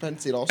season for Penn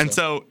State also. And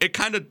so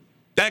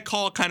that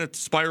call kind of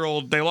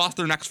spiraled. They lost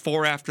their next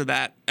 4 after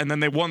that, and then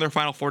they won their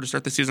final 4 to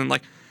start the season.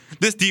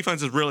 This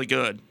defense is really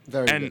good.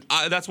 Very good.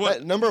 And that's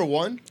what... number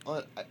 1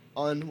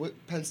 on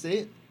Penn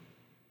State?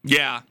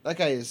 Yeah. That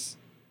guy is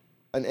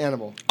an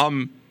animal.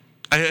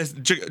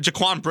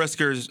 Jaquan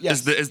Brisker is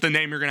the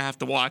name you're going to have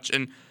to watch.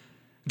 And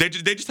they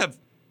just have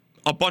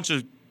a bunch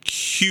of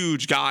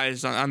huge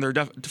guys on their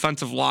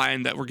defensive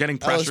line that were getting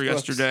pressure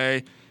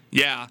yesterday.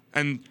 Yeah.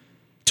 And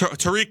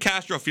Tariq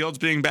Castro Fields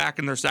being back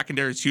in their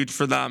secondary is huge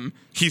for them.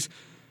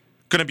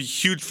 going to be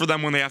huge for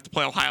them when they have to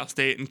play Ohio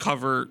State and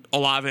cover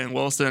Olave and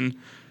Wilson.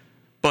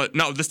 But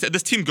no,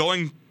 this team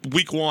going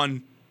week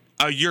 1,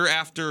 a year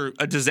after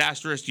a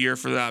disastrous year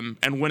for them,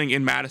 and winning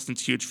in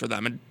Madison's huge for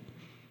them. And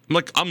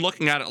I'm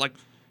looking at it like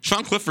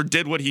Sean Clifford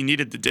did what he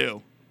needed to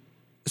do.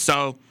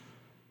 So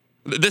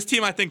this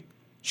team, I think,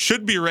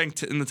 should be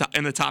ranked in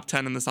the top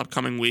 10 in this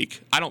upcoming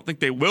week. I don't think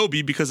they will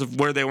be because of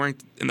where they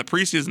ranked in the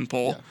preseason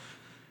poll,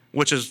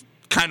 which is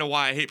kind of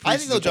why I hate preseason polls. I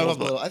think they'll jump up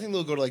a little. I think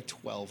they'll go to like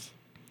 12.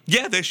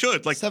 Yeah, they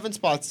should. 7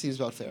 spots seems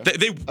about fair.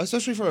 They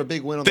especially for a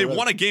big win on the road. They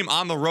won a game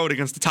on the road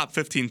against the top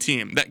 15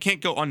 team. That can't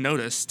go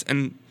unnoticed.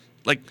 And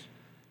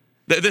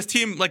this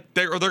team,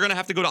 they're going to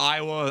have to go to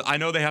Iowa. I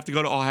know they have to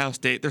go to Ohio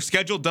State. Their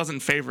schedule doesn't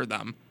favor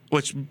them,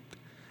 which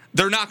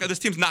they're not. This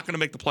team's not going to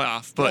make the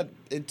playoff. But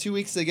in 2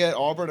 weeks they get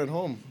Auburn at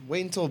home.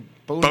 Wait until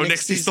Bo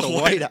Nix sees the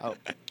white out.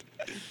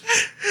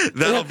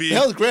 That'll be. They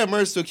held Graham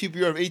Mertz to a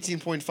QBR of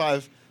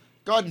 18.5.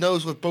 God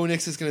knows what Bo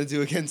Nix is going to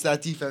do against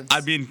that defense. I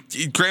mean,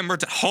 Graham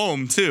Mertz at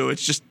home too.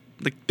 It's just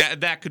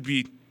that could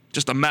be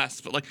just a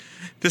mess. But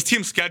this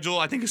team's schedule,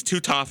 I think, is too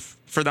tough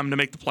for them to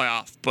make the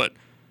playoff. But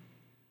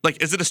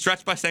is it a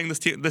stretch by saying this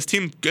team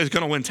is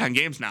going to win 10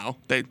 games now?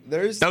 That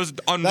was an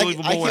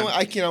unbelievable win.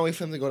 I cannot wait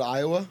for them to go to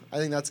Iowa. I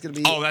think that's going to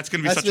be. Oh, that's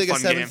going to be such a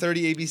fun game. That's like a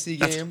 7:30 ABC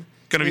that's game.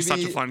 Going to be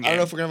such a fun game. I don't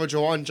know if we're going to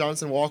have a Jawan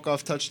Johnson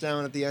walk-off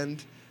touchdown at the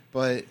end,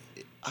 but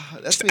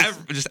that's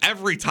just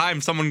every time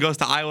someone goes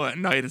to Iowa at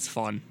night, it's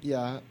fun.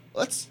 Yeah,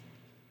 let's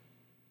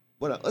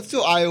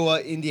do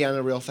Iowa,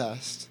 Indiana real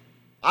fast.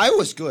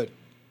 Iowa's good.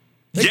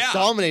 They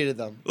dominated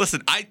them.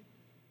 Listen, I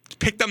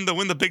picked them to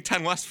win the Big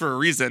Ten West for a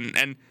reason,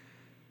 and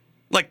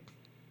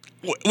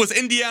was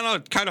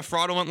Indiana kind of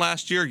fraudulent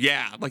last year?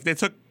 Yeah, they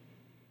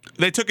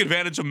took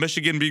advantage of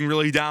Michigan being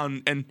really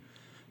down and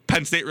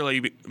Penn State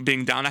really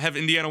being down. I have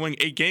Indiana winning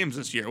 8 games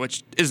this year,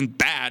 which isn't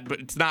bad, but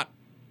it's not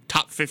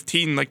top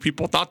 15 like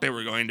people thought they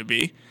were going to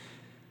be.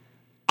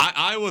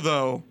 Iowa,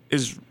 though,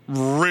 is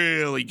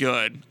really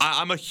good.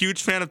 I'm a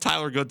huge fan of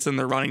Tyler Goodson,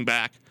 their running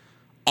back.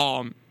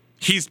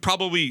 He's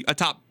probably a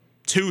top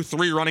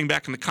 2-3 running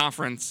back in the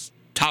conference,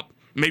 top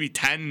maybe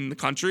 10 in the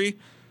country.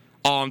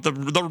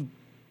 The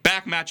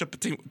back matchup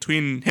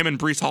between him and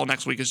Breece Hall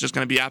next week is just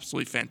going to be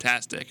absolutely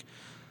fantastic.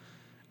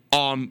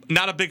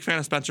 Not a big fan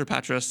of Spencer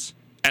Petras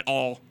at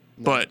all,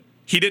 but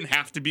he didn't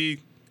have to be.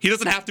 He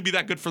doesn't have to be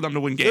that good for them to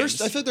win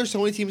games. I feel like there's so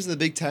many teams in the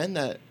Big Ten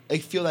that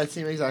feel that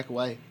same exact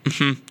way.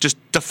 Mm-hmm. Just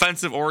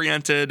defensive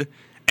oriented,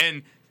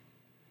 and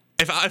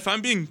if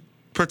I'm being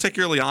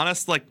particularly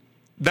honest,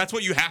 that's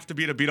what you have to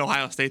be to beat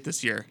Ohio State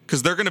this year,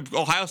 because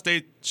Ohio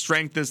State's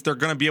strength is they're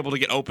gonna be able to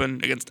get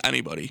open against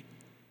anybody.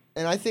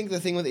 And I think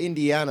the thing with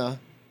Indiana,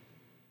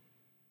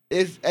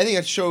 I think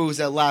it shows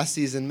that last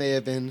season may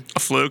have been a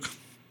fluke.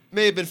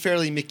 May have been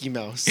fairly Mickey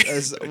Mouse,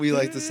 as we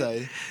like to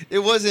say. It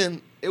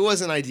wasn't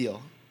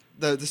ideal.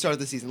 The start of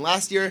the season.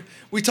 Last year,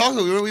 we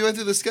went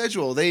through the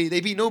schedule. They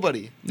beat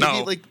nobody.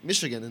 They beat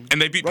Michigan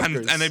and they beat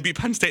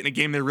Penn State in a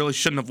game they really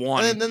shouldn't have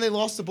won. And then they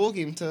lost the bowl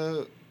game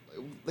to.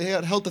 They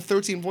had held to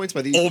 13 points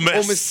by the Ole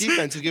Miss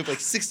defense, who gave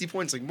 60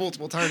 points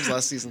multiple times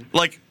last season.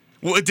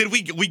 Did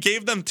we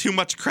gave them too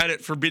much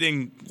credit for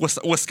beating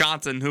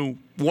Wisconsin, who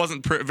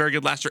wasn't very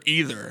good last year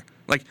either?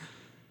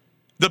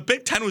 The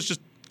Big Ten was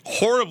just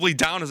horribly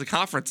down as a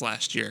conference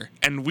last year,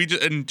 and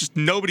just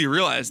nobody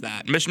realized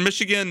that.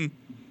 Michigan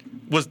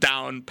was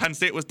down, Penn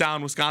State was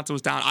down, Wisconsin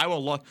was down.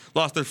 Iowa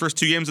lost their first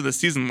 2 games of the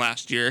season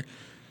last year.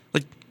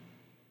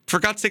 For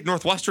God's sake,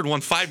 Northwestern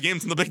won 5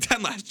 games in the Big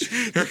Ten last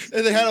year.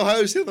 And they had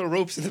Ohio State on the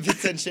ropes in the Big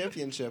Ten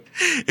championship.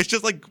 It's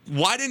just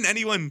why didn't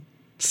anyone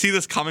see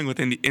this coming with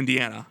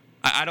Indiana?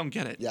 I don't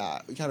get it. Yeah,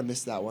 we kind of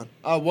missed that one.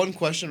 One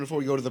question before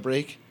we go to the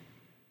break.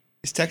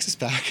 Is Texas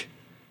back?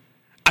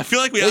 I feel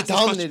like They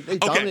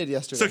dominated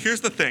yesterday. So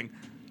here's the thing.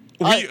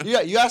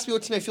 You asked me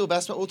what team I feel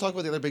best about. We'll talk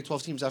about the other Big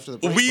 12 teams after the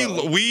break.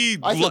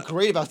 I feel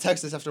great about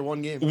Texas after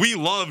one game. We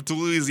loved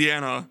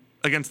Louisiana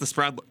against the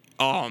spread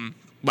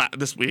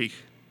this week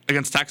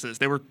against Texas.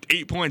 They were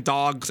 8-point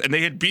dogs, and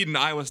they had beaten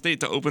Iowa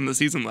State to open the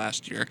season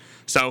last year.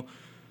 So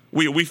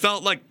we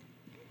felt like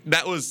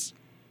that was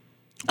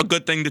a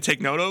good thing to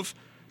take note of.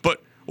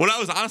 But what I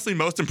was honestly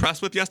most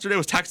impressed with yesterday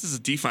was Texas'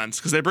 defense,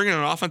 because they bring in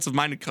an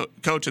offensive-minded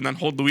coach and then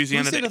hold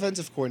Louisiana. Who's the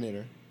defensive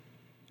coordinator?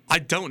 I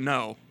don't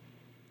know.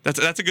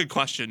 That's a good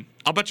question.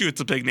 I'll bet you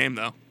it's a big name,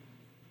 though.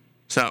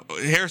 So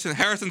Harrison's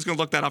going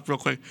to look that up real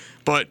quick.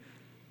 But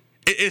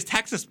is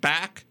Texas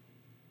back?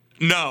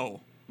 No.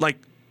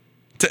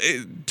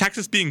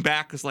 Texas being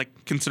back is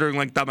considering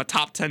them a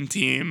top 10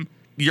 team,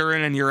 year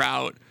in and year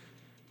out,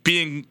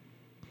 being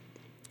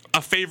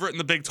a favorite in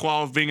the Big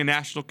 12, being a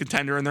national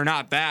contender, and they're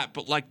not that.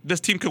 But this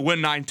team could win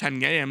 9-10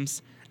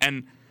 games,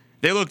 and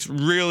they looked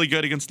really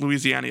good against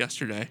Louisiana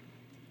yesterday.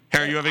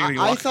 Harry, you have anything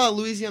to look? I thought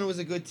Louisiana was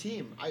a good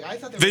team. I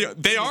thought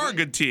they are a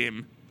good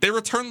team. They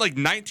returned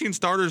 19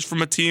 starters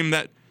from a team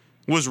that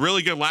was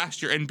really good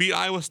last year and beat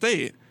Iowa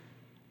State.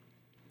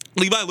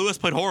 Levi Lewis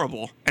played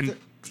horrible, and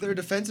their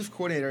defensive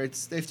coordinator.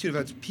 They have 2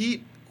 defense: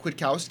 Pete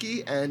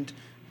Kwiatkowski and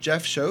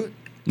Jeff Schote.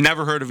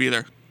 Never heard of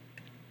either.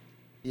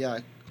 Yeah,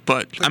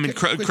 But I mean,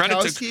 credit to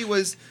Kwiatkowski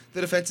was the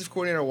defensive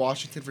coordinator at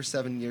Washington for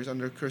 7 years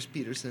under Chris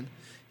Peterson.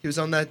 He was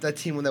on that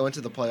team that went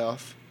to the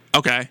playoff.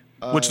 Okay,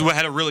 which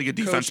had a really good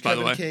defense, by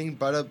the way. Kevin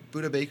King,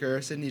 Buda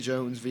Baker, Sidney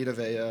Jones, Vita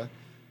Vea.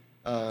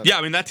 Yeah,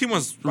 I mean that team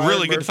was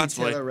really good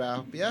defensively. Taylor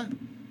Raup. Yeah,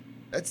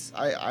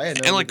 I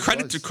had no and like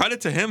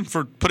credit to him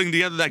for putting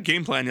together that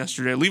game plan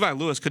yesterday. Levi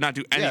Lewis could not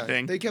do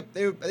anything. Yeah,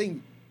 I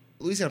think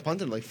Louisiana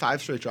punted like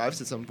 5 straight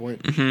drives at some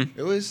point. Mm-hmm.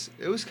 It was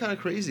kind of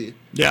crazy.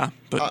 Yeah,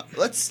 but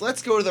let's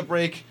go to the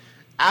break.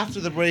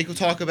 After the break, we'll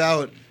talk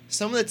about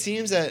some of the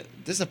teams that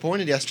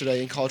disappointed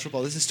yesterday in college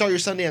football. This is Start Your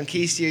Sunday on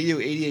KCOU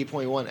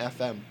 88.1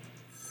 FM.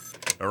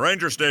 A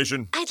ranger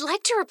station. I'd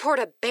like to report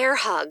a bear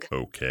hug.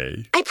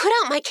 Okay. I put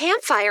out my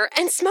campfire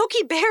and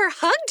Smokey Bear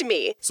hugged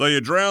me. So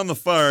you drowned the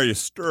fire, you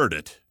stirred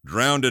it,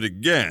 drowned it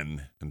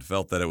again, and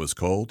felt that it was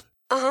cold?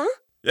 Uh-huh.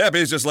 Yeah, but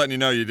he's just letting you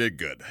know you did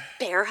good.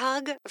 Bear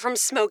hug from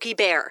Smokey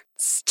Bear.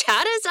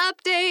 Status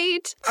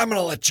update. I'm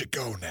gonna let you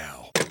go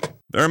now.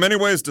 There are many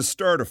ways to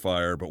start a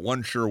fire, but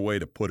one sure way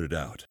to put it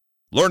out.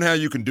 Learn how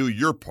you can do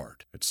your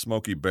part at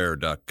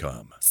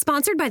SmokeyBear.com.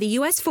 Sponsored by the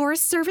U.S.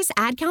 Forest Service,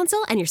 Ad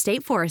Council, and your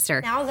state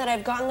forester. Now that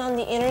I've gotten on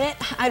the internet,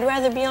 I'd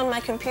rather be on my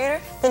computer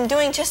than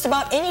doing just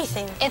about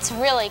anything. It's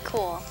really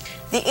cool.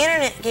 The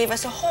internet gave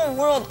us a whole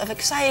world of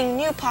exciting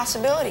new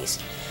possibilities.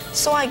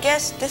 So I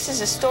guess this is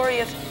a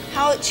story of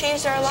how it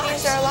changed our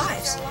lives.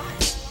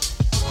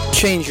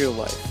 Change your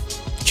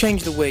life.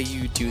 Change the way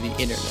you do the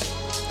internet.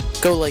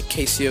 Go like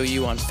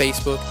KCOU on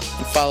Facebook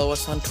and follow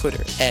us on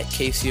Twitter at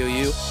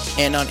KCOU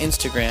and on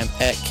Instagram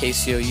at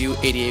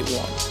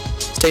KCOU881.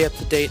 Stay up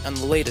to date on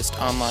the latest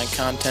online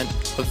content,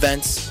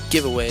 events,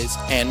 giveaways,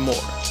 and more.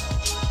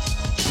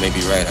 You may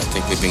be right. I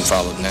think we're being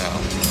followed now.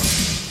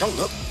 Don't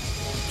look.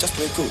 Just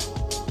play cool.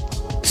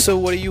 So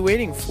what are you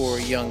waiting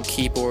for, young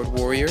keyboard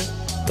warrior?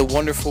 The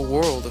wonderful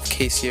world of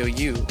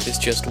KCOU is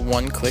just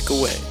one click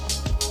away.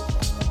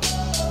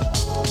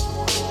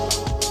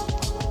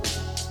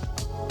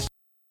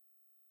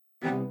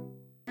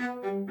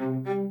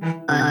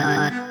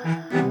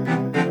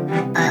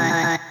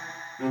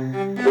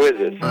 Who is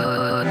this? Hello?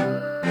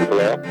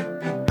 Hello?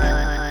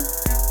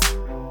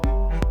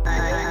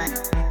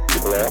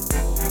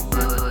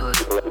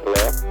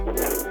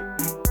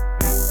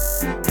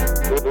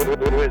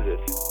 Who is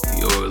this?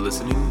 You're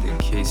listening to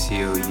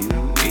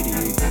KCOU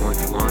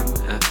 88.1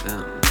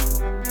 FM.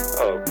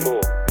 Oh,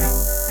 cool.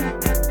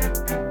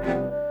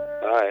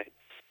 Bye.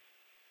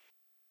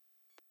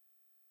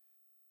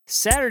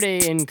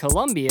 Saturday in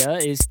Columbia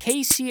is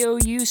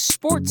KCOU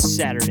Sports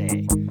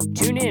Saturday.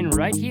 Tune in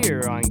right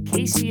here on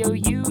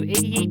KCOU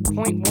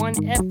 88.1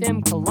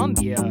 FM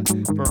Columbia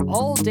for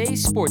all-day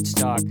sports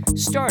talk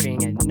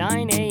starting at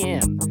 9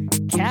 a.m.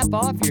 Cap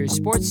off your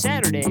Sports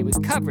Saturday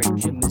with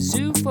coverage of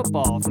Mizzou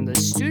football from the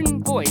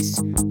student voice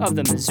of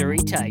the Missouri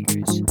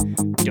Tigers.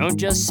 Don't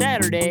just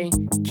Saturday,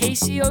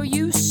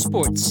 KCOU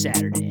Sports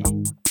Saturday.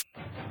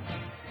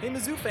 Hey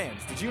Mizzou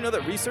fans, did you know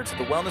that research at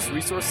the Wellness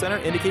Resource Center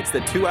indicates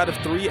that 2 out of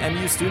 3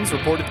 MU students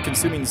reported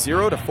consuming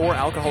 0 to 4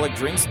 alcoholic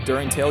drinks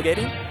during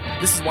tailgating?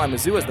 This is why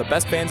Mizzou has the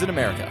best fans in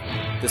America.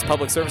 This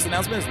public service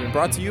announcement has been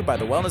brought to you by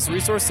the Wellness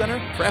Resource Center,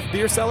 Craft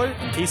Beer Cellar,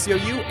 and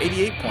KCOU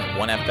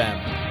 88.1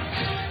 FM.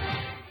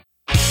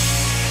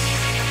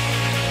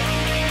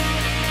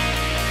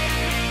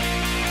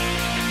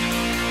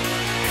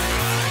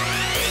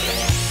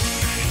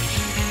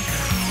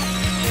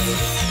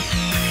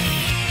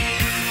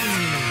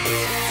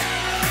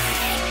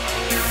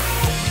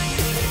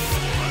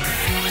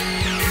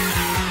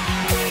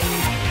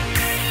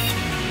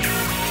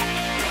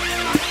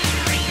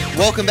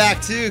 Welcome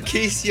back to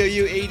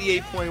KCOU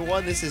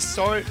 88.1. This is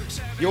Start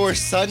Your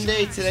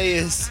Sunday. Today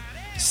is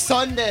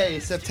Sunday,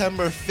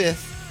 September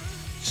 5th,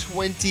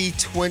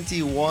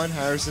 2021.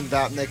 Harrison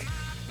Vapnik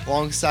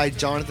alongside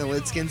Jonathan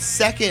Lidskin.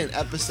 Second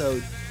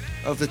episode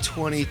of the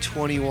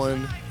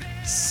 2021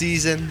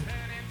 season.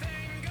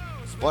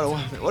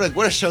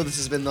 What a show this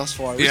has been thus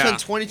far. We spent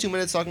 22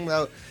 minutes talking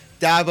about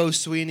Dabo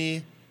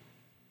Swinney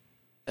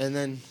and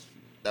then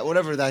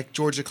whatever that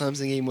Georgia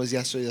Clemson game was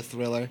yesterday, the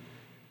thriller.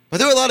 But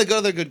there were a lot of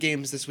other good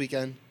games this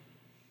weekend,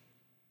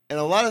 and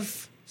a lot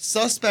of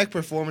suspect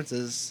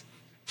performances.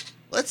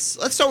 Let's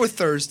start with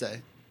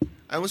Thursday.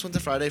 I almost went to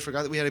Friday.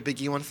 Forgot that we had a big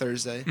game on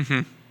Thursday.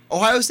 Mm-hmm.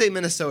 Ohio State,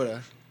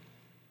 Minnesota.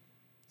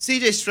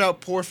 C.J. Stroud,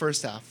 poor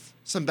first half.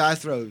 Some bad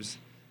throws.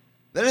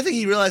 Then I think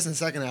he realized in the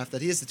second half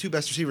that he has the 2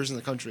 best receivers in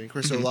the country,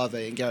 Chris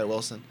Olave and Garrett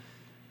Wilson.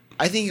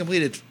 I think he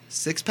completed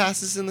 6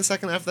 passes in the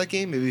second half of that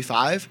game, maybe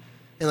 5,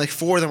 and like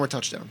 4 of them were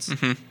touchdowns.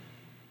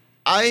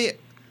 Mm-hmm.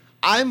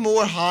 I'm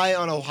more high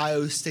on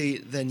Ohio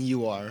State than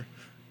you are.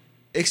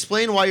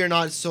 Explain why you're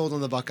not sold on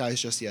the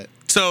Buckeyes just yet.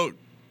 So,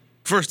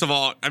 first of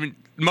all, I mean,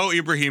 Mo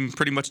Ibrahim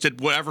pretty much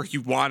did whatever he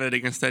wanted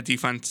against that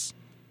defense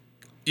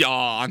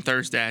on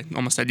Thursday. I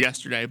almost said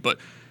yesterday. But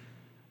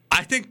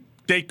I think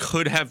they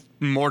could have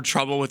more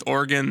trouble with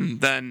Oregon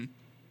than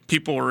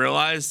people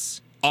realize.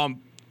 I'm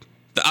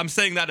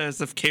saying that as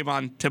if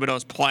Kayvon Thibodeau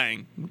is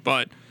playing.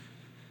 But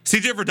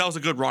C.J. Verdell's a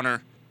good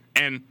runner.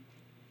 And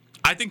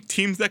I think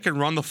teams that can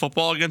run the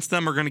football against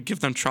them are going to give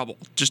them trouble.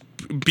 Just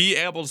be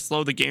able to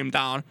slow the game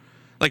down.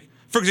 Like,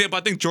 for example,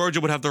 I think Georgia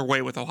would have their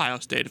way with Ohio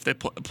State if they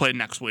played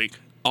next week.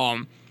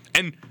 And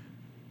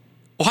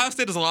Ohio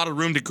State has a lot of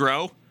room to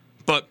grow,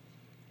 but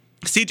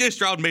C.J.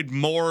 Stroud made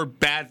more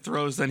bad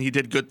throws than he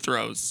did good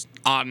throws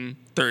on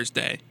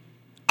Thursday.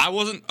 I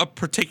wasn't a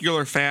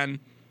particular fan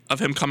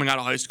of him coming out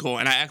of high school,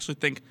 and I actually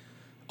think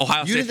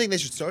Ohio State... You didn't think they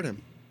should start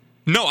him?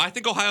 No, I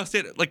think Ohio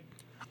State... Like,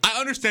 I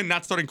understand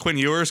not starting Quinn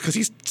Ewers because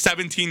he's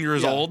 17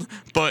 years old,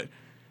 but...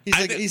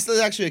 He's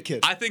still actually a kid.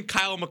 I think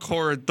Kyle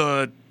McCord,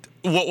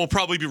 what will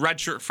probably be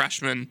redshirt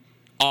freshman,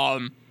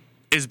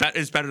 is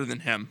better than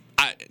him.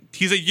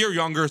 He's a year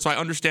younger, so I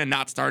understand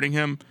not starting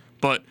him,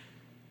 but...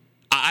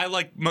 I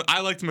liked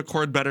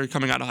McCord better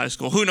coming out of high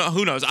school. Who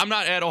knows? I'm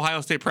not at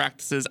Ohio State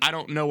practices. I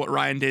don't know what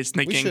Ryan Day's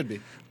thinking. We should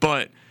be.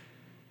 But,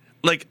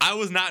 like, I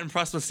was not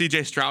impressed with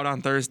C.J. Stroud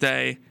on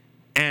Thursday,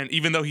 and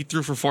even though he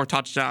threw for 4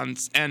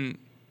 touchdowns, and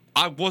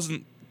I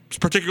wasn't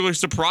particularly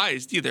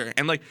surprised either.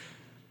 And, like,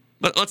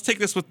 let's take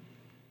this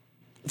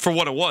for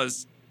what it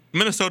was.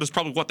 Minnesota's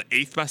probably, the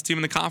 8th best team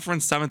in the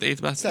conference? 7th,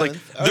 8th best? 7th. Like,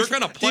 they're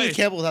going to play... David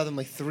Campbell will have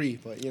them, 3,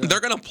 but,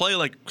 They're going to play,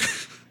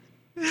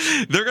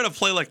 They're going to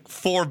play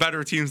 4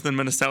 better teams than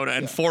Minnesota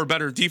and 4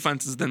 better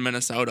defenses than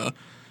Minnesota.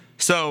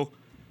 So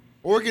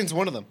Oregon's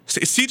one of them.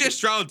 CJ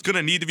Stroud's going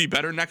to need to be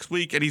better next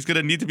week, and he's going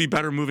to need to be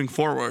better moving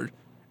forward.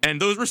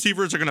 And those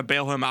receivers are going to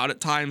bail him out at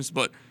times,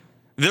 but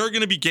there are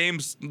going to be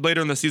games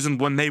later in the season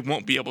when they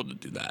won't be able to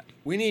do that.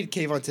 We need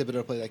Kayvon Thibodeau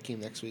to play that game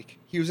next week.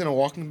 He was in a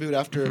walking boot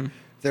after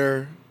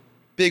their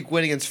big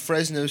win against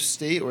Fresno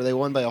State, where they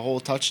won by a whole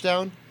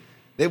touchdown.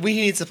 He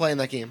needs to play in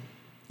that game.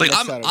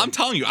 I'm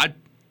telling you,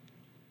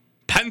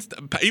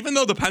 even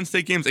though the Penn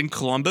State game's in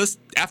Columbus,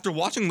 after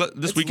watching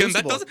this weekend,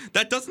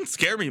 that doesn't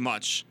scare me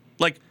much.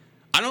 Like,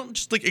 I don't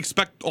just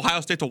expect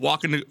Ohio State to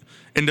walk into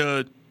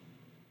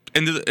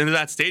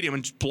that stadium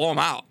and just blow them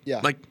out.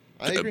 Yeah, like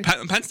I agree.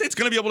 Penn State's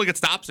going to be able to get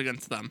stops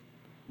against them.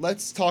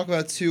 Let's talk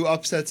about 2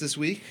 upsets this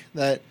week.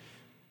 That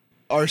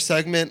our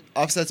segment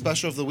upset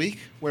special of the week,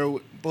 where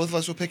both of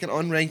us will pick an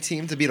unranked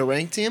team to beat a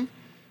ranked team.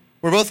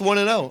 We're both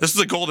 1-0. This is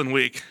a golden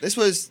week. This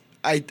was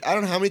I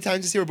don't know how many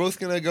times this year we're both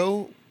going to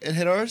go and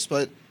hit ours,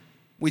 but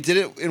we did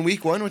it in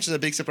week 1, which is a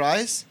big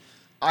surprise.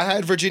 I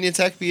had Virginia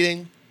Tech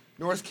beating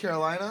North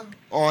Carolina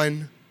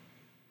on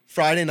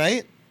Friday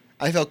night.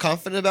 I felt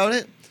confident about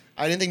it.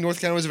 I didn't think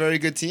North Carolina was a very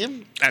good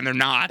team. And they're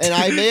not. And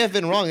I may have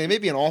been wrong. They may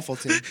be an awful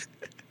team.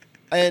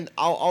 And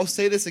I'll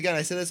say this again.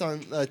 I said this on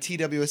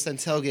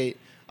TWSN Tailgate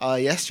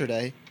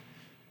yesterday.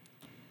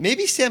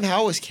 Maybe Sam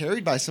Howell was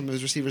carried by some of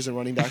his receivers and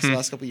running backs the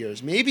last couple of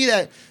years. Maybe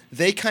that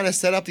they kind of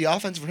set up the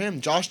offense for him.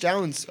 Josh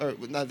Downs,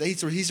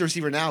 he's a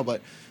receiver now, but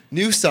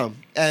Newsome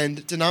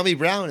and Denami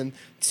Brown and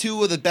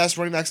 2 of the best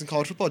running backs in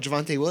college football,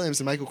 Javonte Williams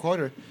and Michael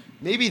Carter.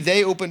 Maybe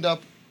they opened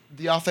up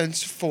the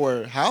offense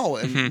for Howell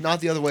and not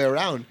the other way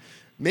around.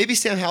 Maybe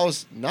Sam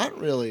Howell's not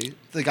really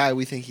the guy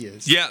we think he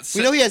is. Yeah,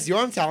 we know he has the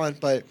arm talent,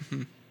 but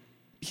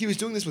he was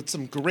doing this with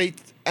some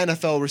great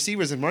NFL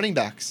receivers and running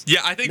backs. Yeah,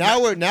 I think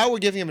now we're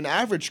giving him an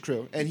average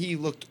crew, and he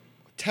looked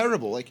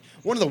terrible. Like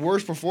one of the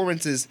worst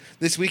performances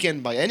this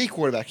weekend by any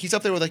quarterback. He's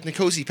up there with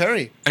N'Kosi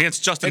Perry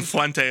against Justin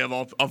Fuente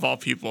of all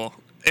people.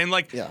 And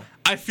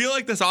I feel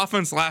like this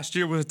offense last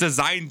year was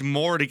designed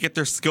more to get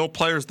their skill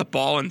players the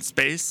ball in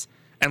space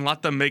and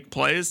let them make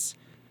plays,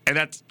 and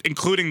that's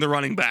including the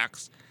running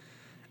backs.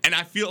 And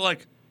I feel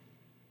like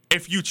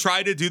if you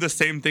try to do the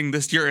same thing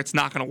this year, it's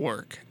not going to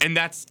work. And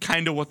that's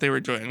kind of what they were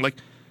doing. Like,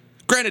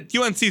 granted,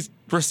 UNC's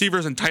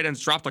receivers and tight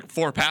ends dropped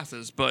 4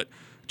 passes, but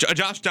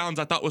Josh Downs,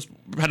 I thought,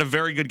 had a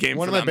very good game.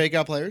 One of my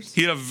breakout players.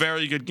 He had a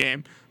very good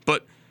game,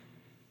 but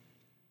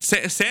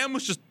Sam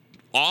was just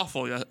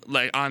awful.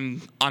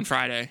 On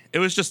Friday, it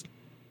was just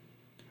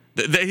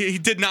he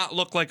did not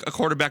look like a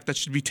quarterback that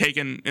should be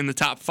taken in the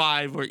top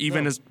 5 or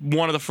even as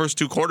one of the first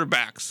 2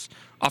 quarterbacks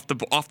off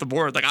the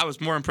board. I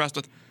was more impressed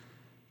with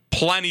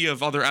plenty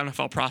of other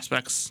NFL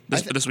prospects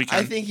this weekend.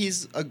 I think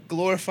he's a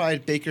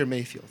glorified Baker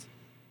Mayfield.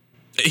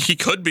 He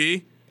could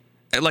be.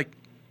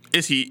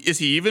 Is he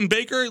even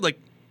Baker?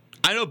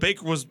 I know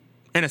Baker was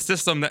in a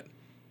system that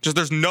just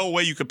there's no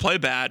way you could play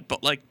bad,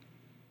 but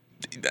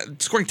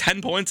scoring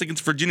 10 points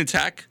against Virginia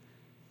Tech,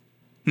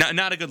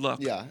 not a good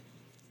look. Yeah.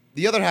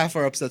 The other half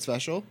are upset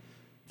special.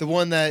 The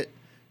one that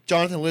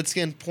Jonathan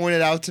Lidskin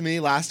pointed out to me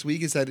last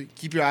week is that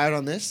keep your eye out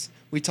on this.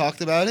 We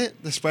talked about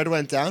it. The spread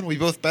went down. We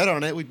both bet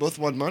on it. We both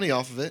won money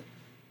off of it.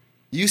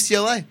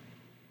 UCLA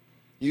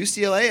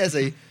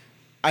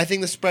I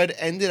think the spread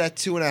ended at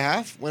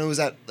 2.5 when it was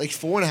at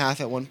 4.5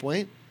 at one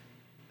point.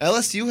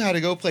 LSU had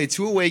to go play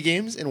 2 away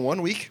games in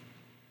 1 week.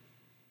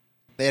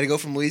 They had to go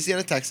from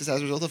Louisiana to Texas as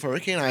a result of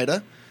Hurricane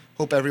Ida.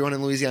 Hope everyone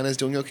in Louisiana is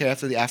doing okay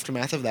after the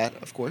aftermath of that,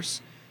 of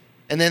course.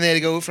 And then they had to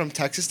go from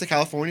Texas to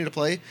California to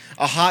play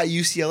a hot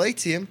UCLA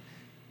team.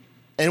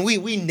 And we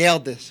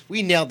nailed this.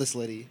 We nailed this,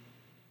 Liddy.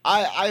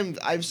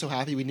 I'm so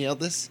happy we nailed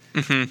this.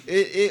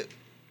 The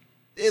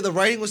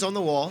writing was on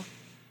the wall.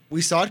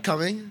 We saw it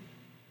coming.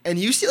 And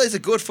UCLA is a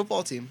good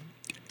football team.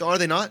 Are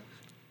they not?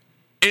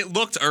 It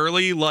looked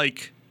early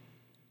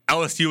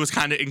LSU was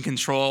kind of in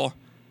control.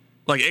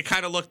 Like, it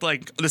kind of looked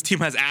like this team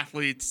has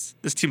athletes,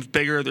 this team's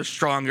bigger, they're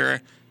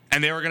stronger,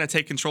 and they were going to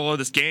take control of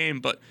this game,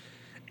 but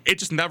it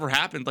just never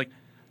happened. Like,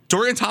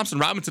 Dorian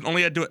Thompson-Robinson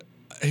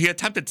he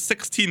attempted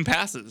 16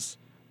 passes,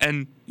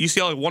 and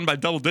UCLA won by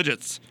double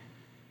digits.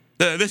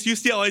 This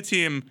UCLA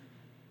team,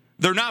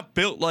 they're not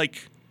built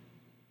like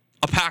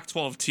a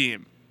Pac-12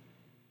 team.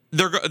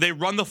 They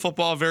run the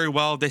football very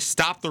well. They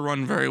stop the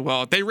run very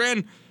well.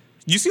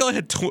 UCLA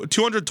had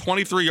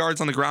 223 yards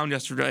on the ground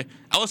yesterday.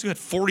 LSU had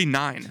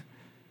 49.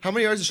 How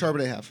many yards did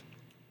Charbonnet have?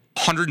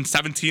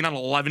 117 on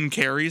 11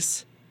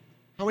 carries.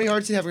 How many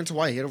yards did he have against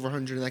Hawaii? He had over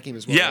 100 in that game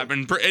as well. Yeah, right?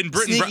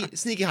 and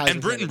sneaky Heisman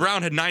Britton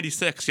Brown had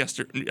 96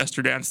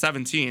 yesterday on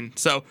 17.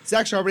 So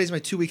Zach Charbonnet is my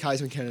 2-week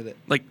Heisman candidate.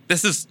 Like,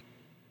 this is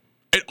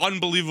an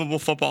unbelievable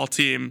football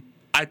team.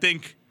 I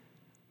think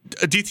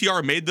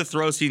DTR made the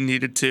throws he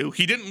needed to.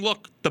 He didn't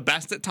look the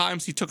best at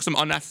times. He took some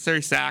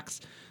unnecessary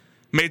sacks,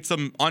 made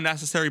some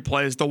unnecessary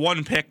plays. The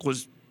one pick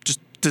was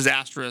just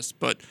disastrous,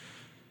 but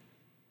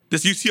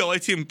this UCLA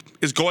team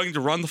is going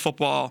to run the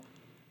football.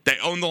 They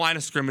own the line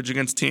of scrimmage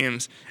against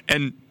teams.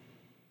 And,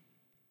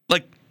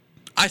 like,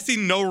 I see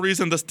no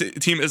reason this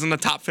team isn't a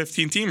top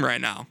 15 team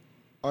right now.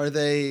 Are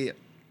they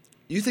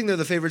 – you think they're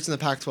the favorites in the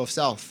Pac-12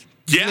 South?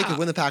 Yeah. You think they could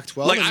win the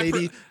Pac-12 and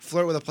maybe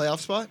flirt with a playoff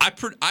spot?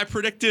 I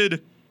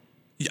predicted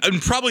 –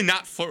 and probably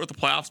not flirt with the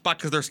playoff spot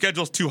because their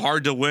schedule's too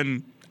hard to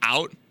win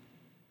out.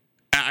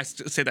 I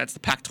say that's the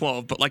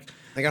Pac-12, but, like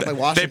 – they got to play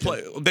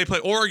Washington. They play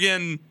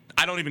Oregon –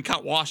 I don't even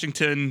count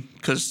Washington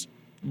because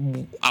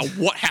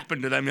what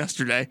happened to them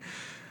yesterday.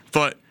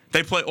 But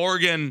they play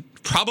Oregon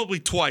probably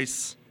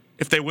twice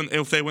if they win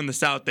the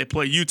South. They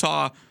play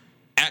Utah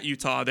at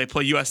Utah. They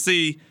play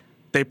USC.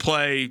 They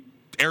play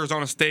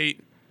Arizona State.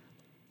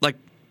 Like,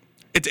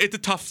 it's a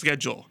tough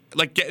schedule.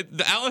 Like,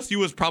 the LSU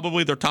was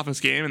probably their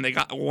toughest game, and they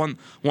won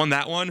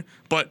that one.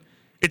 But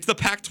it's the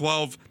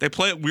Pac-12. They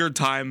play at weird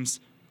times.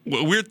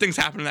 Weird things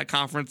happen in that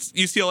conference.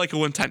 UCLA could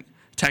win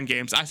 10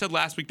 games. I said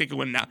last week they could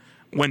win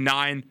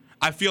 9.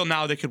 I feel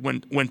now they could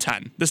win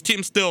 10. This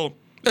team's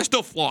they're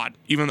still flawed,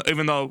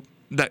 even though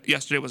that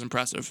yesterday was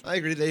impressive. I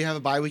agree. They have a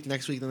bye week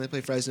next week, then they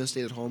play Fresno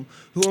State at home,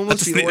 who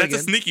almost beat Oregon.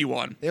 That's a sneaky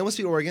one. They almost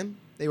beat Oregon.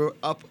 They were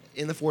up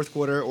in the fourth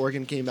quarter.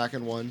 Oregon came back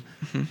and won.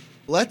 Mm-hmm.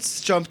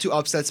 Let's jump to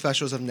upset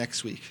specials of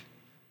next week.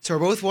 So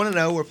we're both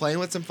 1-0. We're playing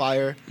with some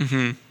fire.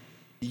 Mm-hmm.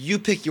 You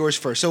pick yours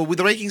first. So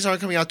the rankings aren't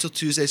coming out till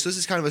Tuesday, so this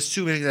is kind of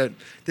assuming that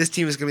this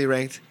team is going to be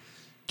ranked.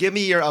 Give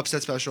me your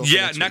upset special.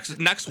 Yeah,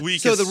 next week.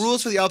 So the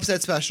rules for the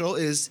upset special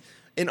is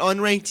an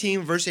unranked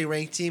team versus a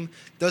ranked team.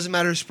 Doesn't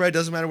matter spread,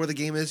 doesn't matter where the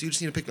game is. You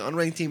just need to pick the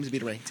unranked team to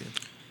beat a ranked team.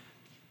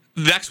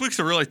 Next week's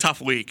a really tough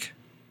week.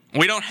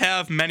 We don't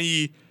have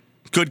many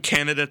good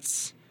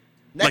candidates.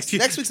 Next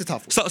week's a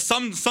tough week. So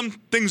some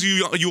things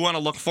you want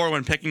to look for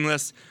when picking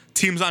this: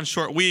 teams on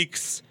short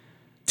weeks,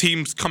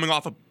 teams coming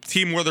off a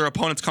team where their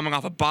opponent's coming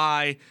off a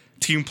bye,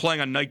 team playing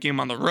a night game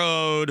on the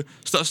road,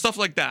 stuff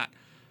like that.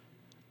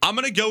 I'm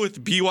gonna go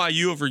with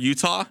BYU over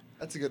Utah.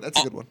 That's a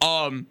good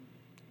one.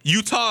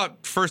 Utah,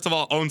 first of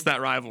all, owns that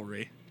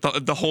rivalry,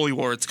 the Holy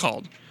War it's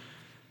called.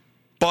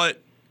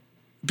 But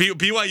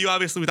BYU,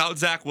 obviously, without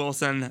Zach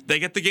Wilson, they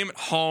get the game at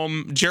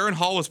home. Jaren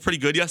Hall was pretty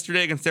good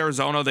yesterday against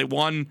Arizona. They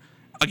won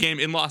a game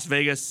in Las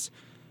Vegas,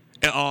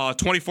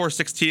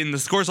 24-16. The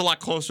score's a lot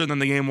closer than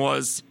the game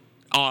was.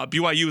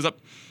 BYU was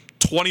up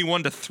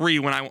 21-3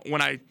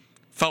 when I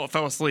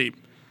fell asleep.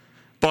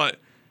 But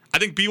I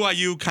think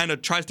BYU kind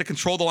of tries to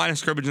control the line of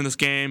scrimmage in this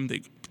game.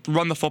 They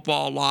run the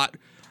football a lot.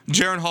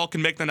 Jaren Hall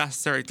can make the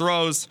necessary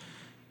throws.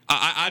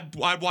 I'd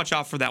watch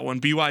out for that one.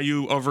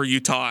 BYU over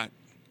Utah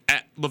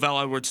at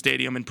LaVell Edwards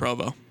Stadium in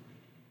Provo.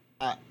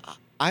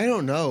 I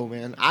don't know,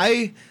 man.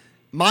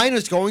 Mine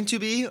is going to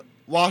be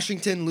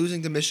Washington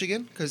losing to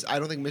Michigan because I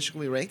don't think Michigan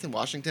will be ranked, and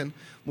Washington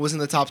was in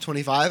the top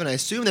 25, and I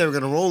assume they were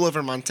going to roll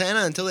over Montana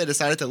until they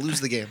decided to lose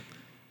the game.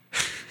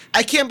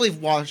 I can't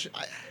believe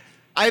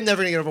I'm never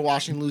going to get over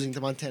Washington losing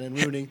to Montana and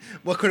ruining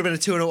what could have been a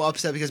 2-0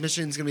 upset because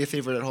Michigan's going to be a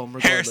favorite at home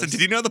regardless. Harrison,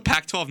 did you know the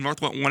Pac-12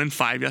 North went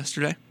 1-5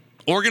 yesterday?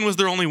 Oregon was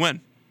their only win.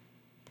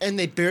 And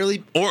they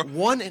barely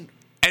won.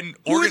 And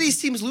who are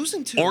these teams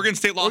losing to? Oregon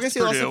State lost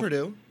to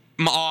Purdue.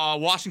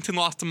 Washington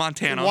lost to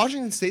Montana.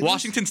 And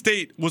Washington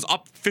State was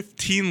up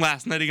 15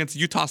 last night against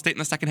Utah State in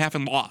the second half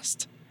and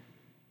lost.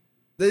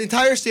 The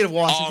entire state of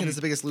Washington is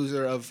the biggest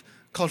loser of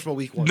College Football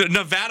Week 1.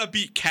 Nevada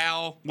beat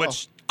Cal,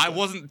 which I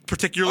wasn't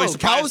particularly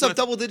surprised Cal was up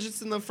double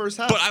digits in the first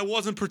half. But I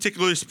wasn't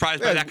particularly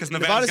surprised by that because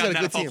Nevada's got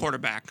an NFL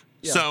quarterback.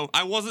 Yeah. So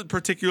I wasn't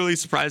particularly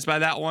surprised by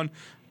that one.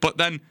 But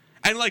then,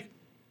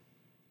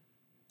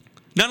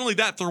 not only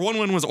that, their one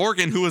win was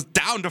Oregon, who was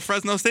down to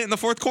Fresno State in the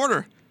fourth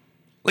quarter.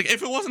 Like,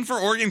 if it wasn't for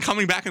Oregon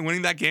coming back and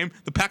winning that game,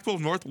 the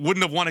Pac-12 North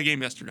wouldn't have won a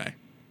game yesterday.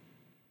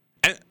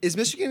 Is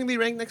Michigan going to be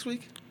ranked next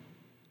week?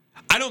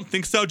 I don't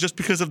think so, just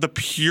because of the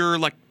pure,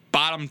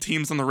 bottom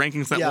teams on the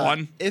rankings that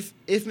won. If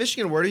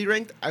Michigan were to be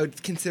ranked, I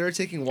would consider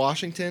taking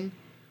Washington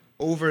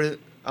over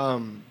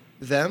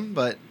them,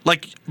 but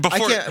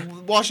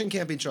Washington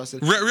can't be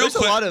trusted. There's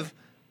a lot of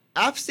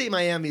App State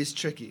Miami is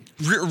tricky.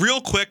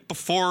 Real quick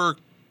before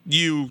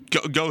you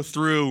go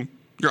through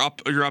your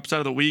upset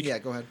of the week. Yeah,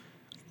 go ahead.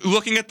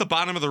 Looking at the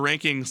bottom of the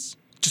rankings,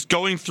 just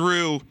going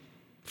through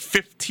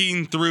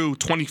 15 through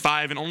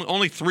 25, and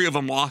only 3 of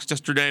them lost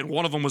yesterday, and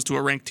one of them was to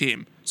a ranked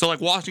team. So,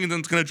 like,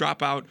 Washington's going to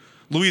drop out.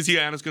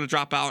 Louisiana's going to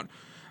drop out.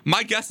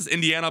 My guess is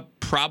Indiana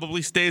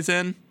probably stays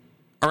in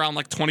around,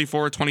 like,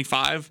 24 or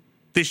 25.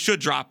 They should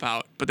drop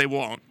out, but they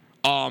won't.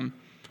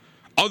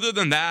 Other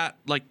than that,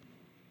 like,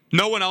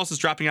 no one else is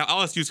dropping out.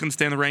 LSU's going to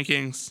stay in the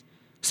rankings.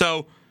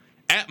 So,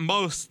 at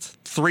most,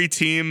 3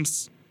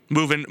 teams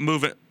move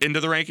into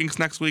the rankings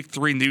next week,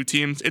 3 new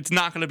teams. It's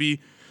not going to be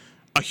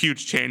a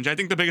huge change. I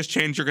think the biggest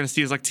change you're going to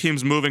see is like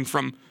teams moving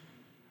from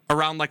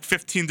around like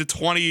 15 to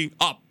 20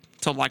 up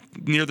to like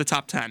near the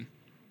top 10.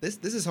 This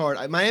is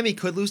hard. Miami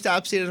could lose to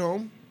App State at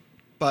home,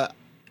 but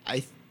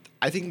I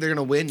think they're going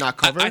to win, not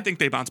cover. I think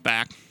they bounce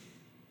back.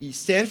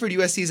 Stanford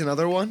USC is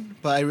another one,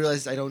 but I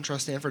realized I don't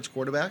trust Stanford's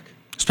quarterback.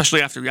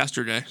 Especially after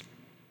yesterday.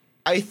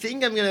 I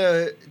think I'm going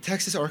to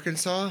Texas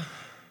Arkansas.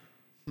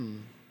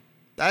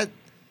 That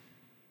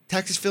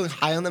Texas feeling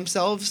high on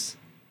themselves.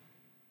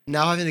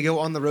 Now having to go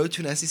on the road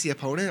to an SEC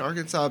opponent.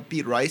 Arkansas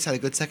beat Rice, had a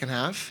good second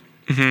half.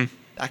 Mm-hmm.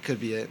 That could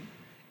be it.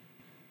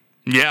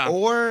 Yeah.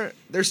 Or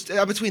there's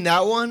between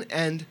that one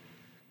and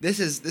this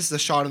is a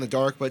shot in the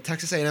dark, but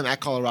Texas A&M at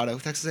Colorado.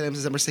 Texas A&M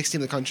is number 16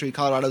 in the country.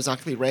 Colorado's not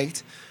going to be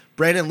ranked.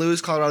 Brandon Lewis,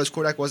 Colorado's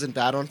quarterback, wasn't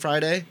bad on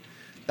Friday.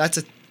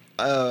 That's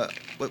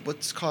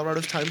what's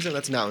Colorado's time zone?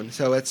 That's Mountain.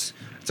 So it's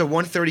a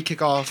 1:30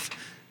 kickoff.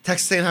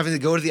 Texas A&M having to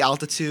go to the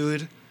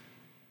altitude.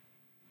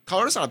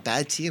 Colorado's not a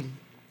bad team.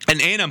 And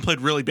A&M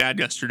played really bad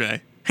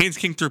yesterday. Haynes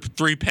King threw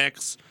 3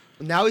 picks.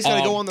 Now he's got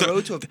to go on the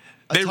road to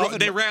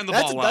They ran the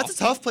ball well. That's a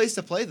tough place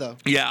to play, though.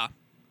 Yeah.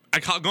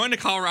 Going to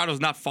Colorado is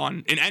not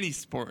fun in any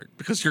sport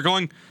because you're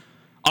going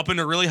up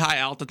into really high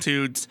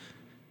altitudes.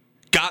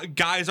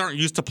 Guys aren't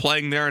used to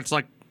playing there. It's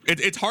like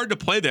it's hard to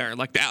play there.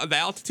 Like the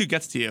altitude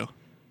gets to you.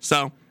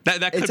 So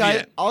that could be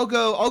it. I'll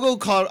go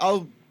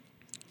Colorado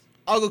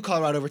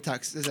over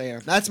Texas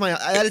A&M.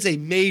 That is a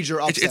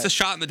major upset. It's a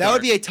shot in the dark. That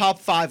would be a top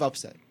 5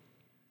 upset.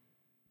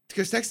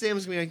 Because Texas A&M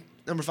is going to be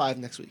number 5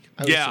 next week.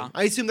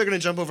 I assume they're going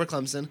to jump over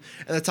Clemson,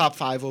 and the top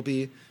 5 will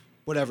be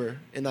whatever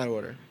in that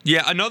order.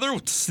 Yeah, another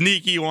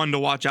sneaky one to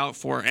watch out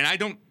for, and I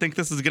don't think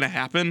this is going to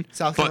happen.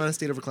 South Carolina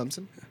State over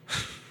Clemson.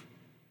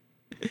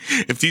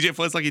 If DJ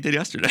plays like he did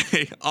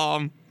yesterday.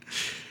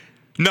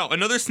 No,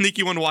 another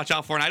sneaky one to watch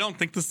out for, and I don't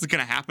think this is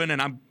going to happen,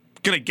 and I'm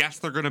going to guess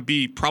they're going to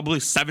be probably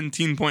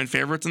 17-point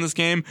favorites in this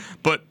game,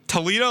 but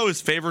Toledo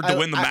is favored to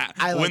win the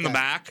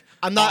MAC.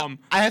 I'm not.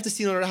 I have to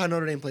see how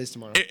Notre Dame plays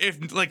tomorrow.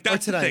 If like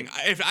that's the thing.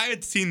 If I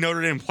had seen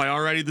Notre Dame play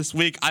already this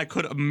week, I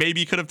could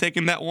have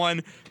taken that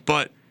one.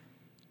 But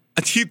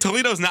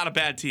Toledo's not a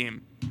bad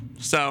team.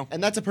 So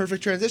and that's a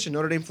perfect transition.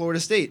 Notre Dame, Florida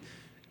State.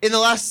 In the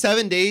last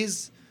 7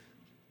 days,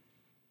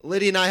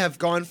 Lydia and I have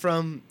gone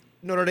from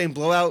Notre Dame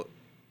blowout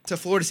to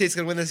Florida State's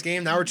going to win this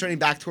game. Now we're turning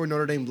back toward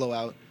Notre Dame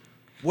blowout.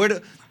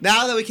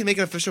 Now that we can make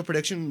an official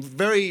prediction,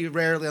 very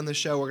rarely on the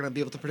show we're going to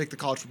be able to predict the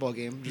college football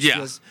game.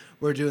 Because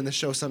we're doing the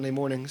show Sunday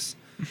mornings.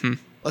 Mm-hmm.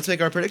 Let's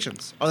make our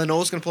predictions. Are the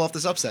Noles going to pull off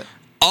this upset?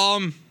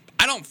 I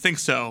don't think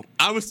so.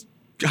 I was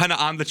kind of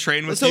on the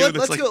train with you.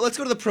 Let's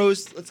go to the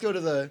pros. Let's go to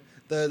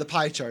the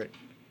pie chart.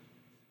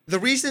 The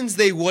reasons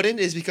they wouldn't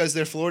is because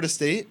they're Florida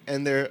State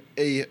and they're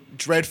a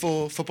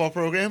dreadful football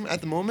program at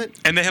the moment.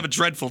 And they have a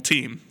dreadful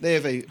team. They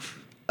have a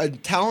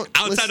talent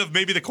outside of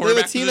maybe the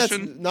quarterback position. They have a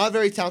team that's not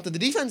very talented. The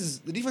defense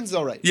is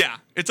all right. Yeah,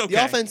 it's okay.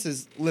 The offense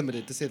is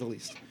limited to say the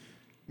least.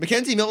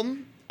 Mackenzie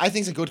Milton, I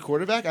think, is a good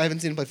quarterback. I haven't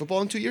seen him play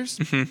football in 2 years.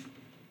 Mm-hmm.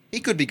 He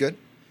could be good.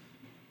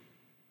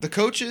 The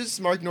coaches,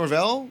 Mark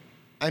Norvell,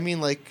 I mean,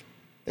 like,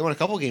 they won a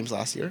couple games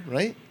last year,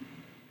 right?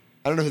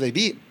 I don't know who they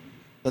beat,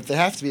 but they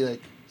have to be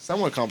like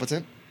somewhat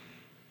competent.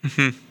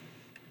 Mm-hmm.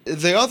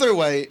 The other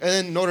way, and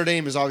then Notre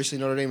Dame is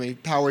obviously a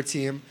power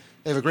team.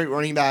 They have a great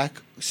running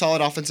back,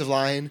 solid offensive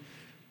line.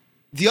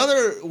 The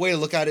other way to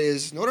look at it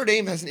is Notre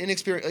Dame has an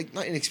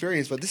not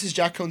inexperienced, but this is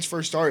Jack Cohn's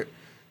first start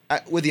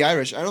with the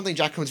Irish. I don't think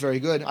Jack Cohn's very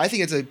good. I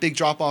think it's a big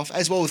drop off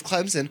as well with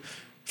Clemson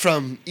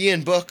from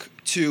Ian Book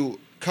to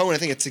Cohn. I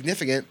think it's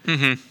significant.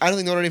 Mm-hmm. I don't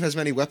think Notre Dame has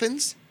many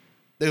weapons.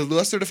 They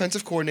lost their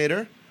defensive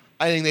coordinator.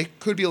 I think they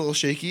could be a little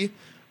shaky.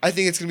 I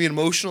think it's going to be an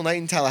emotional night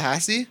in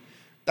Tallahassee.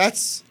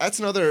 That's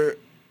another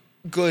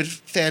good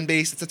fan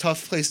base. It's a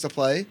tough place to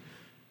play.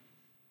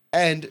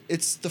 And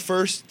it's the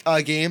first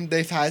game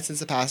they've had since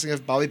the passing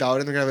of Bobby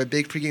Bowden. They're going to have a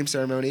big pregame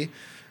ceremony.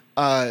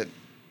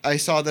 I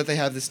saw that they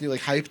have this new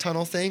hype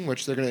tunnel thing,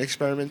 which they're going to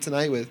experiment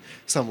tonight with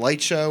some light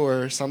show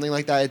or something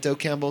like that at Doak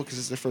Campbell because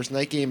it's their first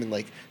night game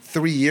in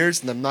 3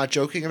 years. And I'm not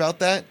joking about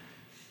that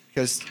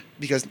because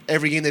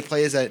every game they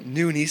play is at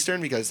noon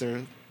Eastern because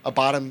they're a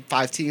bottom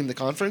 5 team in the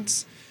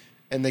conference.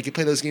 And they can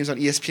play those games on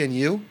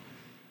ESPNU.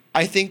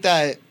 I think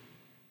that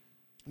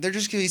they're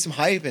just going to be some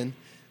hype and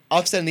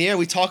upset in the air.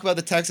 We talk about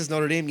the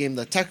Texas-Notre Dame game.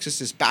 The Texas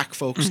is back,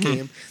 folks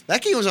game.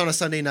 That game was on a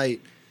Sunday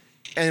night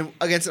and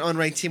against an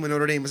unranked team when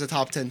Notre Dame was a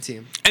top 10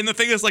 team. And the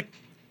thing is,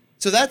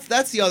 So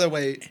that's the other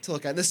way to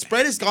look at it. The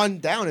spread has gone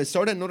down. It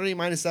started at Notre Dame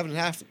minus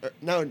 7.5.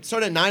 No, it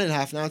started at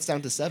 9.5. Now it's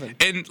down to 7.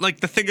 And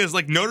like the thing is,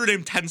 like Notre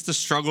Dame tends to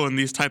struggle in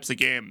these types of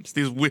games.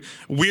 These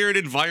weird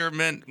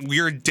environment,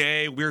 weird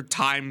day, weird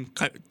time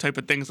type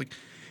of things. Like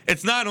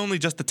it's not only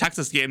just the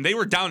Texas game. They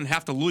were down in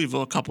half to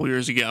Louisville a couple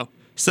years ago.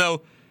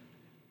 So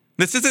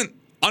this isn't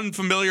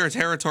unfamiliar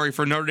territory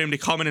for Notre Dame to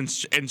come in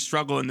and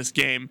struggle in this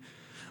game.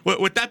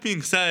 With that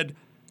being said,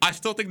 I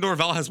still think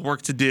Norvell has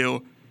work to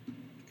do.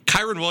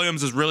 Kyron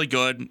Williams is really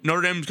good.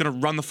 Notre Dame's going to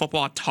run the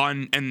football a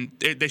ton, and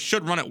they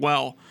should run it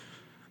well.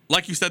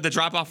 Like you said, the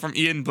drop-off from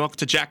Ian Book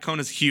to Jack Cohn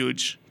is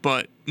huge,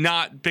 but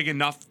not big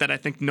enough that I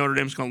think Notre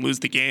Dame's going to lose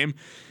the game.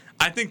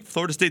 I think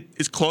Florida State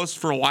is close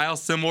for a while,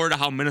 similar to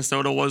how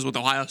Minnesota was with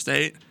Ohio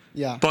State.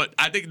 Yeah. But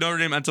I think Notre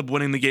Dame ends up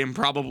winning the game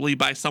probably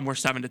by somewhere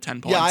 7 to 10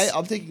 points. Yeah,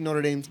 I'm taking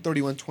Notre Dame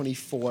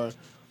 31-24.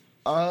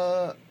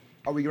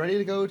 Are we ready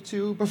to go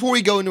to... Before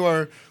we go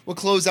into we'll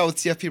close out with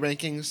CFP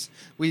rankings.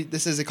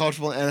 This is a college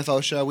football and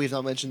NFL show. We have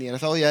not mentioned the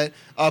NFL yet.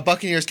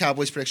 Buccaneers,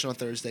 Cowboys prediction on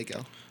Thursday.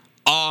 Go.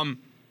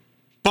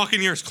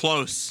 Buccaneers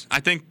close. I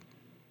think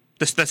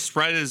the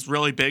spread is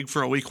really big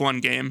for a week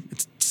 1 game.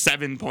 It's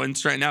 7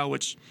 points right now,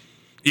 which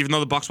even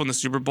though the Bucs won the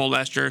Super Bowl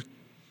last year,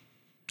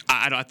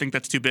 I think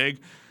that's too big.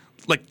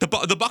 Like the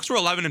Bucs were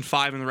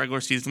 11-5 in the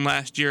regular season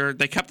last year.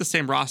 They kept the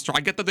same roster. I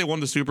get that they won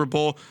the Super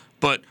Bowl,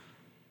 but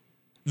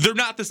they're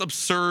not this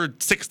absurd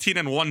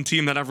 16-1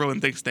 team that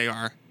everyone thinks they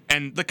are.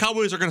 And the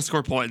Cowboys are going to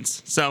score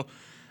points. So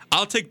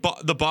I'll take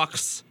the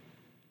Bucs.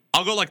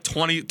 I'll go like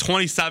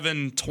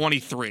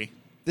 27-23.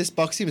 This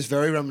Bucs team is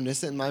very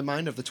reminiscent in my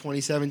mind of the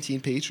 2017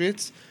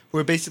 Patriots, who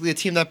were basically a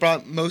team that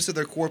brought most of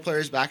their core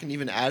players back and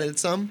even added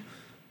some.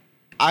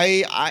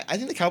 I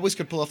think the Cowboys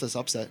could pull off this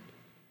upset.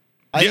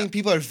 I think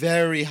people are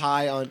very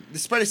high on... The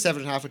spread is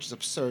 7.5, which is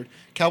absurd.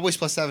 Cowboys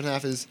plus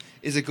 7.5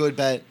 is a good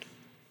bet.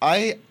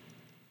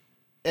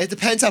 It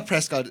depends how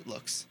Prescott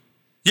looks.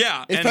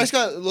 Yeah. If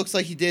Prescott looks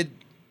like he did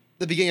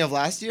the beginning of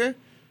last year,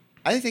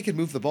 I think they could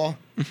move the ball.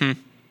 Mm-hmm.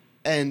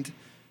 And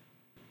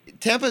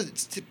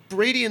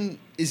Brady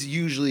is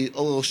usually a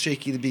little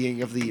shaky at the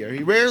beginning of the year.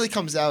 He rarely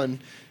comes out and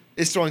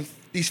is throwing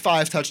these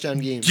 5 touchdown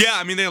games. Yeah,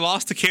 I mean, they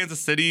lost to Kansas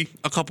City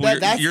a couple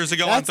years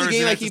ago on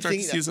Thursday night to start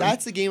the season.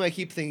 That's the game I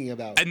keep thinking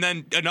about. And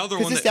then another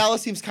one. Because this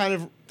Dallas team's kind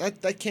of...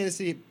 That Kansas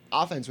City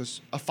offense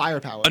was a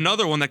firepower.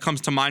 Another one that comes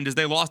to mind is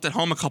they lost at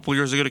home a couple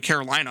years ago to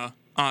Carolina.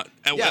 I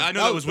know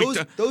that was week.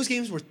 Those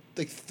games were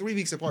like 3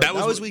 weeks apart. That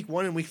was week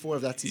 1 and week 4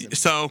 of that season.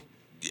 So,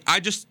 I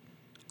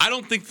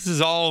don't think this is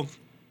all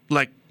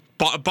like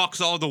Bucks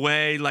all the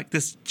way. Like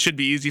this should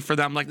be easy for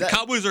them. Like the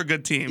Cowboys are a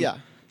good team. Yeah.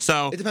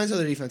 So it depends how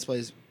their defense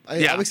plays.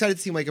 I'm excited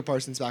to see Micah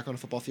Parsons back on a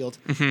football field.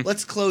 Mm-hmm.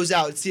 Let's close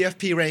out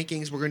CFP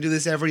rankings. We're gonna do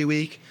this every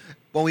week.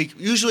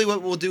 Usually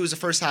what we'll do is the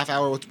first half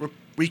hour we'll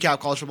recap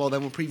college football,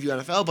 then we'll preview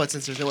NFL. But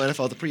since there's no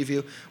NFL to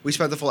preview, we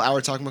spent the full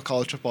hour talking about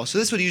college football. So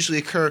this would usually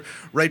occur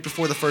right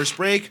before the first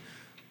break.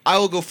 I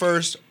will go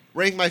first.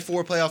 Rank my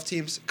 4 playoff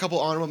teams. A couple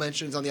honorable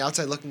mentions on the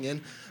outside looking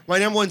in. My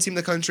number 1 team in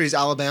the country is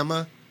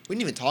Alabama. We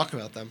didn't even talk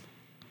about them.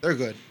 They're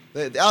good.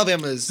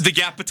 Alabama is... The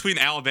gap between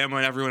Alabama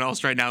and everyone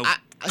else right now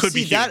could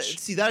be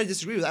huge. That I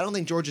disagree with. I don't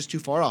think Georgia's too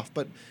far off,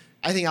 but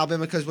I think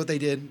Alabama, because what they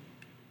did,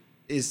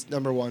 is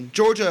number 1.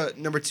 Georgia,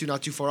 number 2,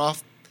 not too far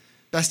off.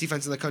 Best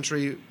defense in the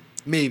country,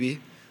 maybe.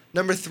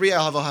 Number 3,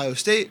 I'll have Ohio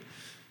State.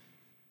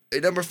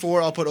 At number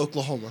 4, I'll put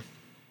Oklahoma.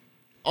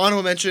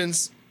 Honorable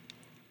mentions,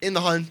 in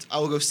the hunt, I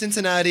will go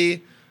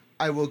Cincinnati.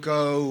 I will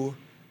go...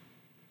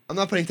 I'm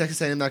not putting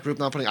Texas A&M in that group.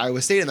 I'm not putting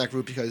Iowa State in that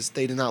group because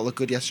they did not look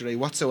good yesterday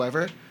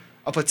whatsoever.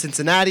 I'll put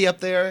Cincinnati up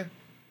there.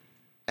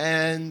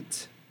 And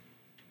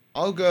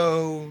I'll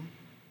go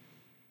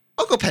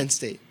Penn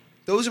State.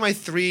 Those are my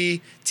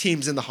 3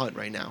 teams in the hunt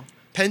right now.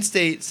 Penn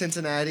State,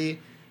 Cincinnati,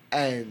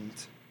 and...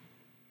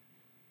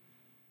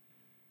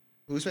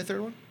 Who's my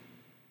 3rd one?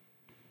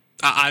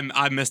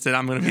 I missed it.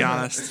 I'm going to be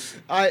honest.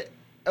 My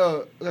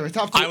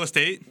top 2. Iowa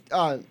State?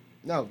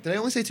 No. Did I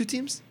only say 2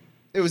 teams?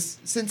 It was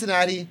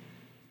Cincinnati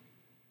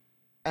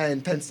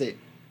and Penn State.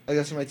 I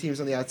guess for my teams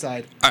on the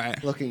outside. All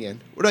right. Looking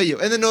in. What about you?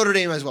 And then Notre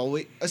Dame as well,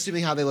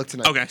 assuming how they look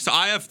tonight. Okay, so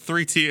I have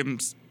 3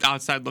 teams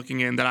outside looking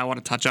in that I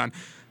want to touch on.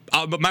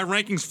 But my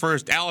rankings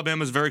first,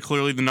 Alabama is very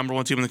clearly the number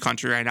 1 team in the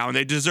country right now, and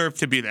they deserve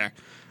to be there.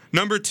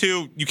 Number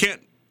 2, you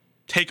can't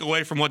take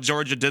away from what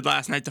Georgia did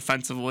last night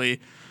defensively.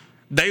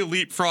 They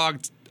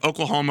leapfrogged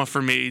Oklahoma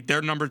for me.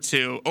 They're number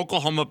 2.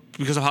 Oklahoma,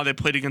 because of how they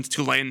played against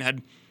Tulane,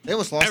 had they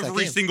almost lost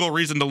every single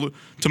reason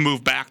to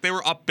move back. They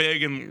were up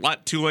big and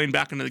let Tulane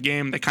back into the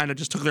game. They kind of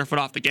just took their foot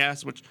off the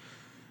gas, which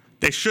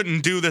they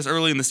shouldn't do this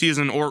early in the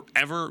season or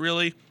ever,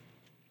 really.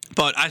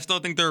 But I still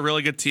think they're a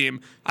really good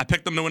team. I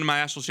picked them to win my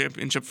national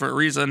championship for a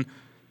reason.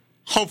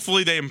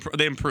 Hopefully they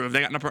improve.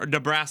 They got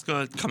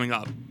Nebraska coming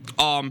up.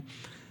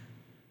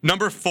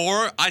 Number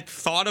 4, I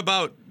thought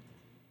about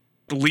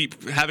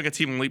having a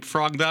team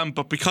leapfrog them,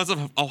 but because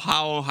of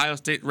how Ohio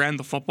State ran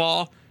the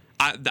football,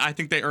 I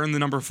think they earned the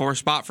number 4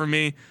 spot for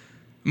me.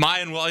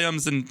 Mayan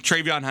Williams and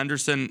Travion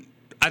Henderson,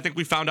 I think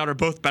we found out are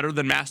both better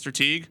than Master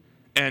Teague,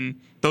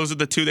 and those are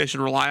the 2 they should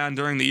rely on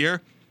during the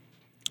year.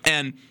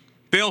 And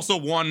they also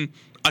won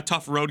a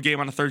tough road game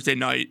on a Thursday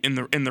night in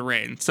the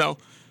rain. So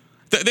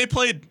they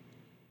played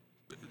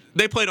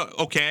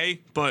okay,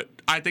 but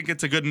I think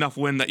it's a good enough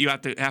win that you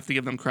have to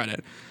give them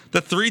credit.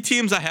 The three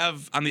teams I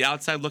have on the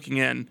outside looking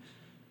in: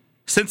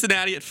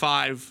 Cincinnati at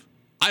 5,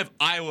 I have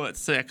Iowa at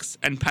 6,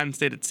 and Penn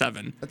State at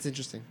 7. That's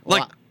interesting.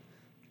 Well,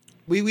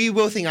 we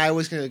both think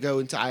Iowa's going to go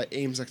into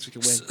Ames next week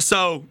and win.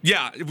 So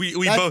yeah, we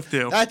both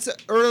do. That's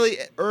early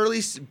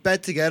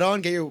bet to get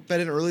on. Get your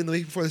bet in early in the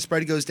week before the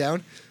spread goes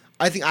down.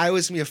 I think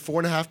Iowa's going to be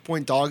a 4.5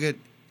 point dog at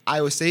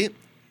Iowa State.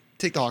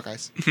 Take the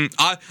Hawkeyes.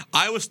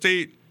 Iowa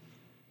State,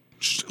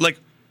 like,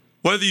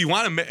 whether you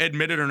want to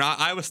admit it or not,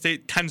 Iowa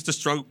State tends to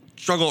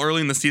struggle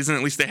early in the season.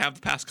 At least they have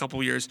the past couple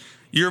of years.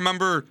 You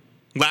remember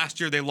last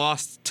year they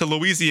lost to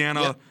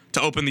Louisiana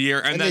to open the year,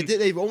 and then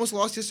they've almost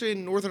lost yesterday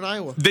in Northern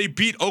Iowa. They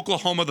beat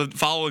Oklahoma the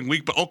following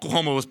week, but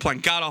Oklahoma was playing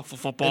god-awful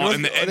football,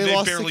 and they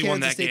lost barely to won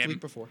that State game. The week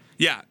before.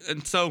 Yeah,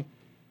 and so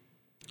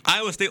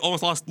Iowa State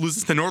almost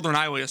loses to Northern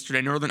Iowa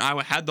yesterday. Northern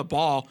Iowa had the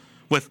ball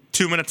with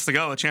 2 minutes to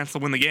go, a chance to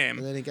win the game.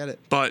 And they didn't get it.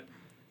 But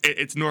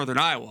it's Northern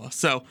Iowa.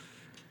 So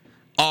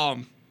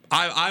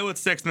Iowa at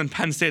 6, and then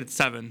Penn State at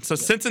 7. So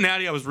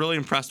Cincinnati I was really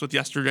impressed with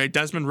yesterday.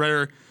 Desmond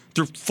Ridder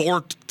had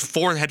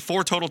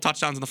 4 total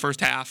touchdowns in the first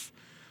half.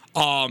 They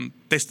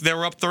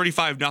were up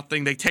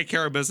 35-0. They take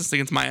care of business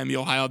against Miami,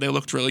 Ohio. They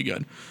looked really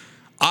good.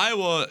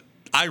 Iowa,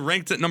 I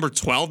ranked at number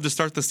 12 to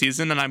start the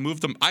season, and I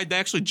moved them. They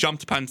actually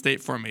jumped Penn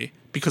State for me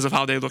because of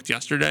how they looked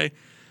yesterday.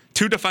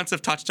 2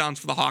 defensive touchdowns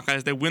for the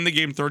Hawkeyes. They win the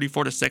game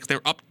 34-6. They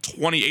were up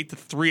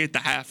 28-3 at the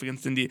half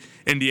against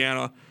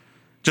Indiana.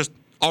 Just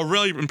a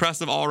really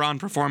impressive all-around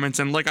performance.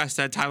 And like I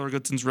said, Tyler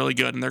Goodson's really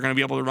good, and they're going to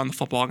be able to run the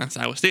football against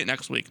Iowa State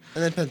next week.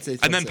 And then Penn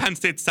State. Penn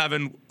State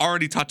 7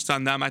 already touched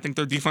on them. I think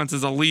their defense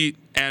is elite,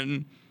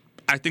 and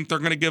I think they're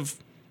going to give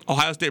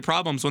Ohio State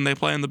problems when they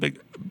play in the big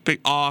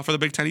for the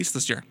Big Ten East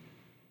this year.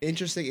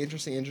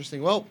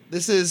 Interesting. Well,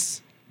 this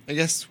is, I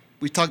guess,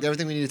 we talked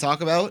everything we need to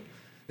talk about.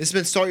 This has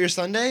been Start Your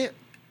Sunday.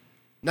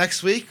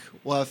 Next week,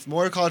 we'll have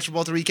more college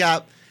football to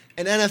recap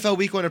and NFL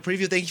Week 1 to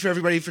preview. Thank you for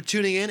everybody for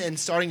tuning in and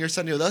starting your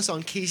Sunday with us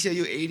on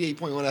KCOU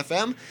 88.1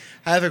 FM.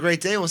 Have a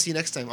great day, and we'll see you next time.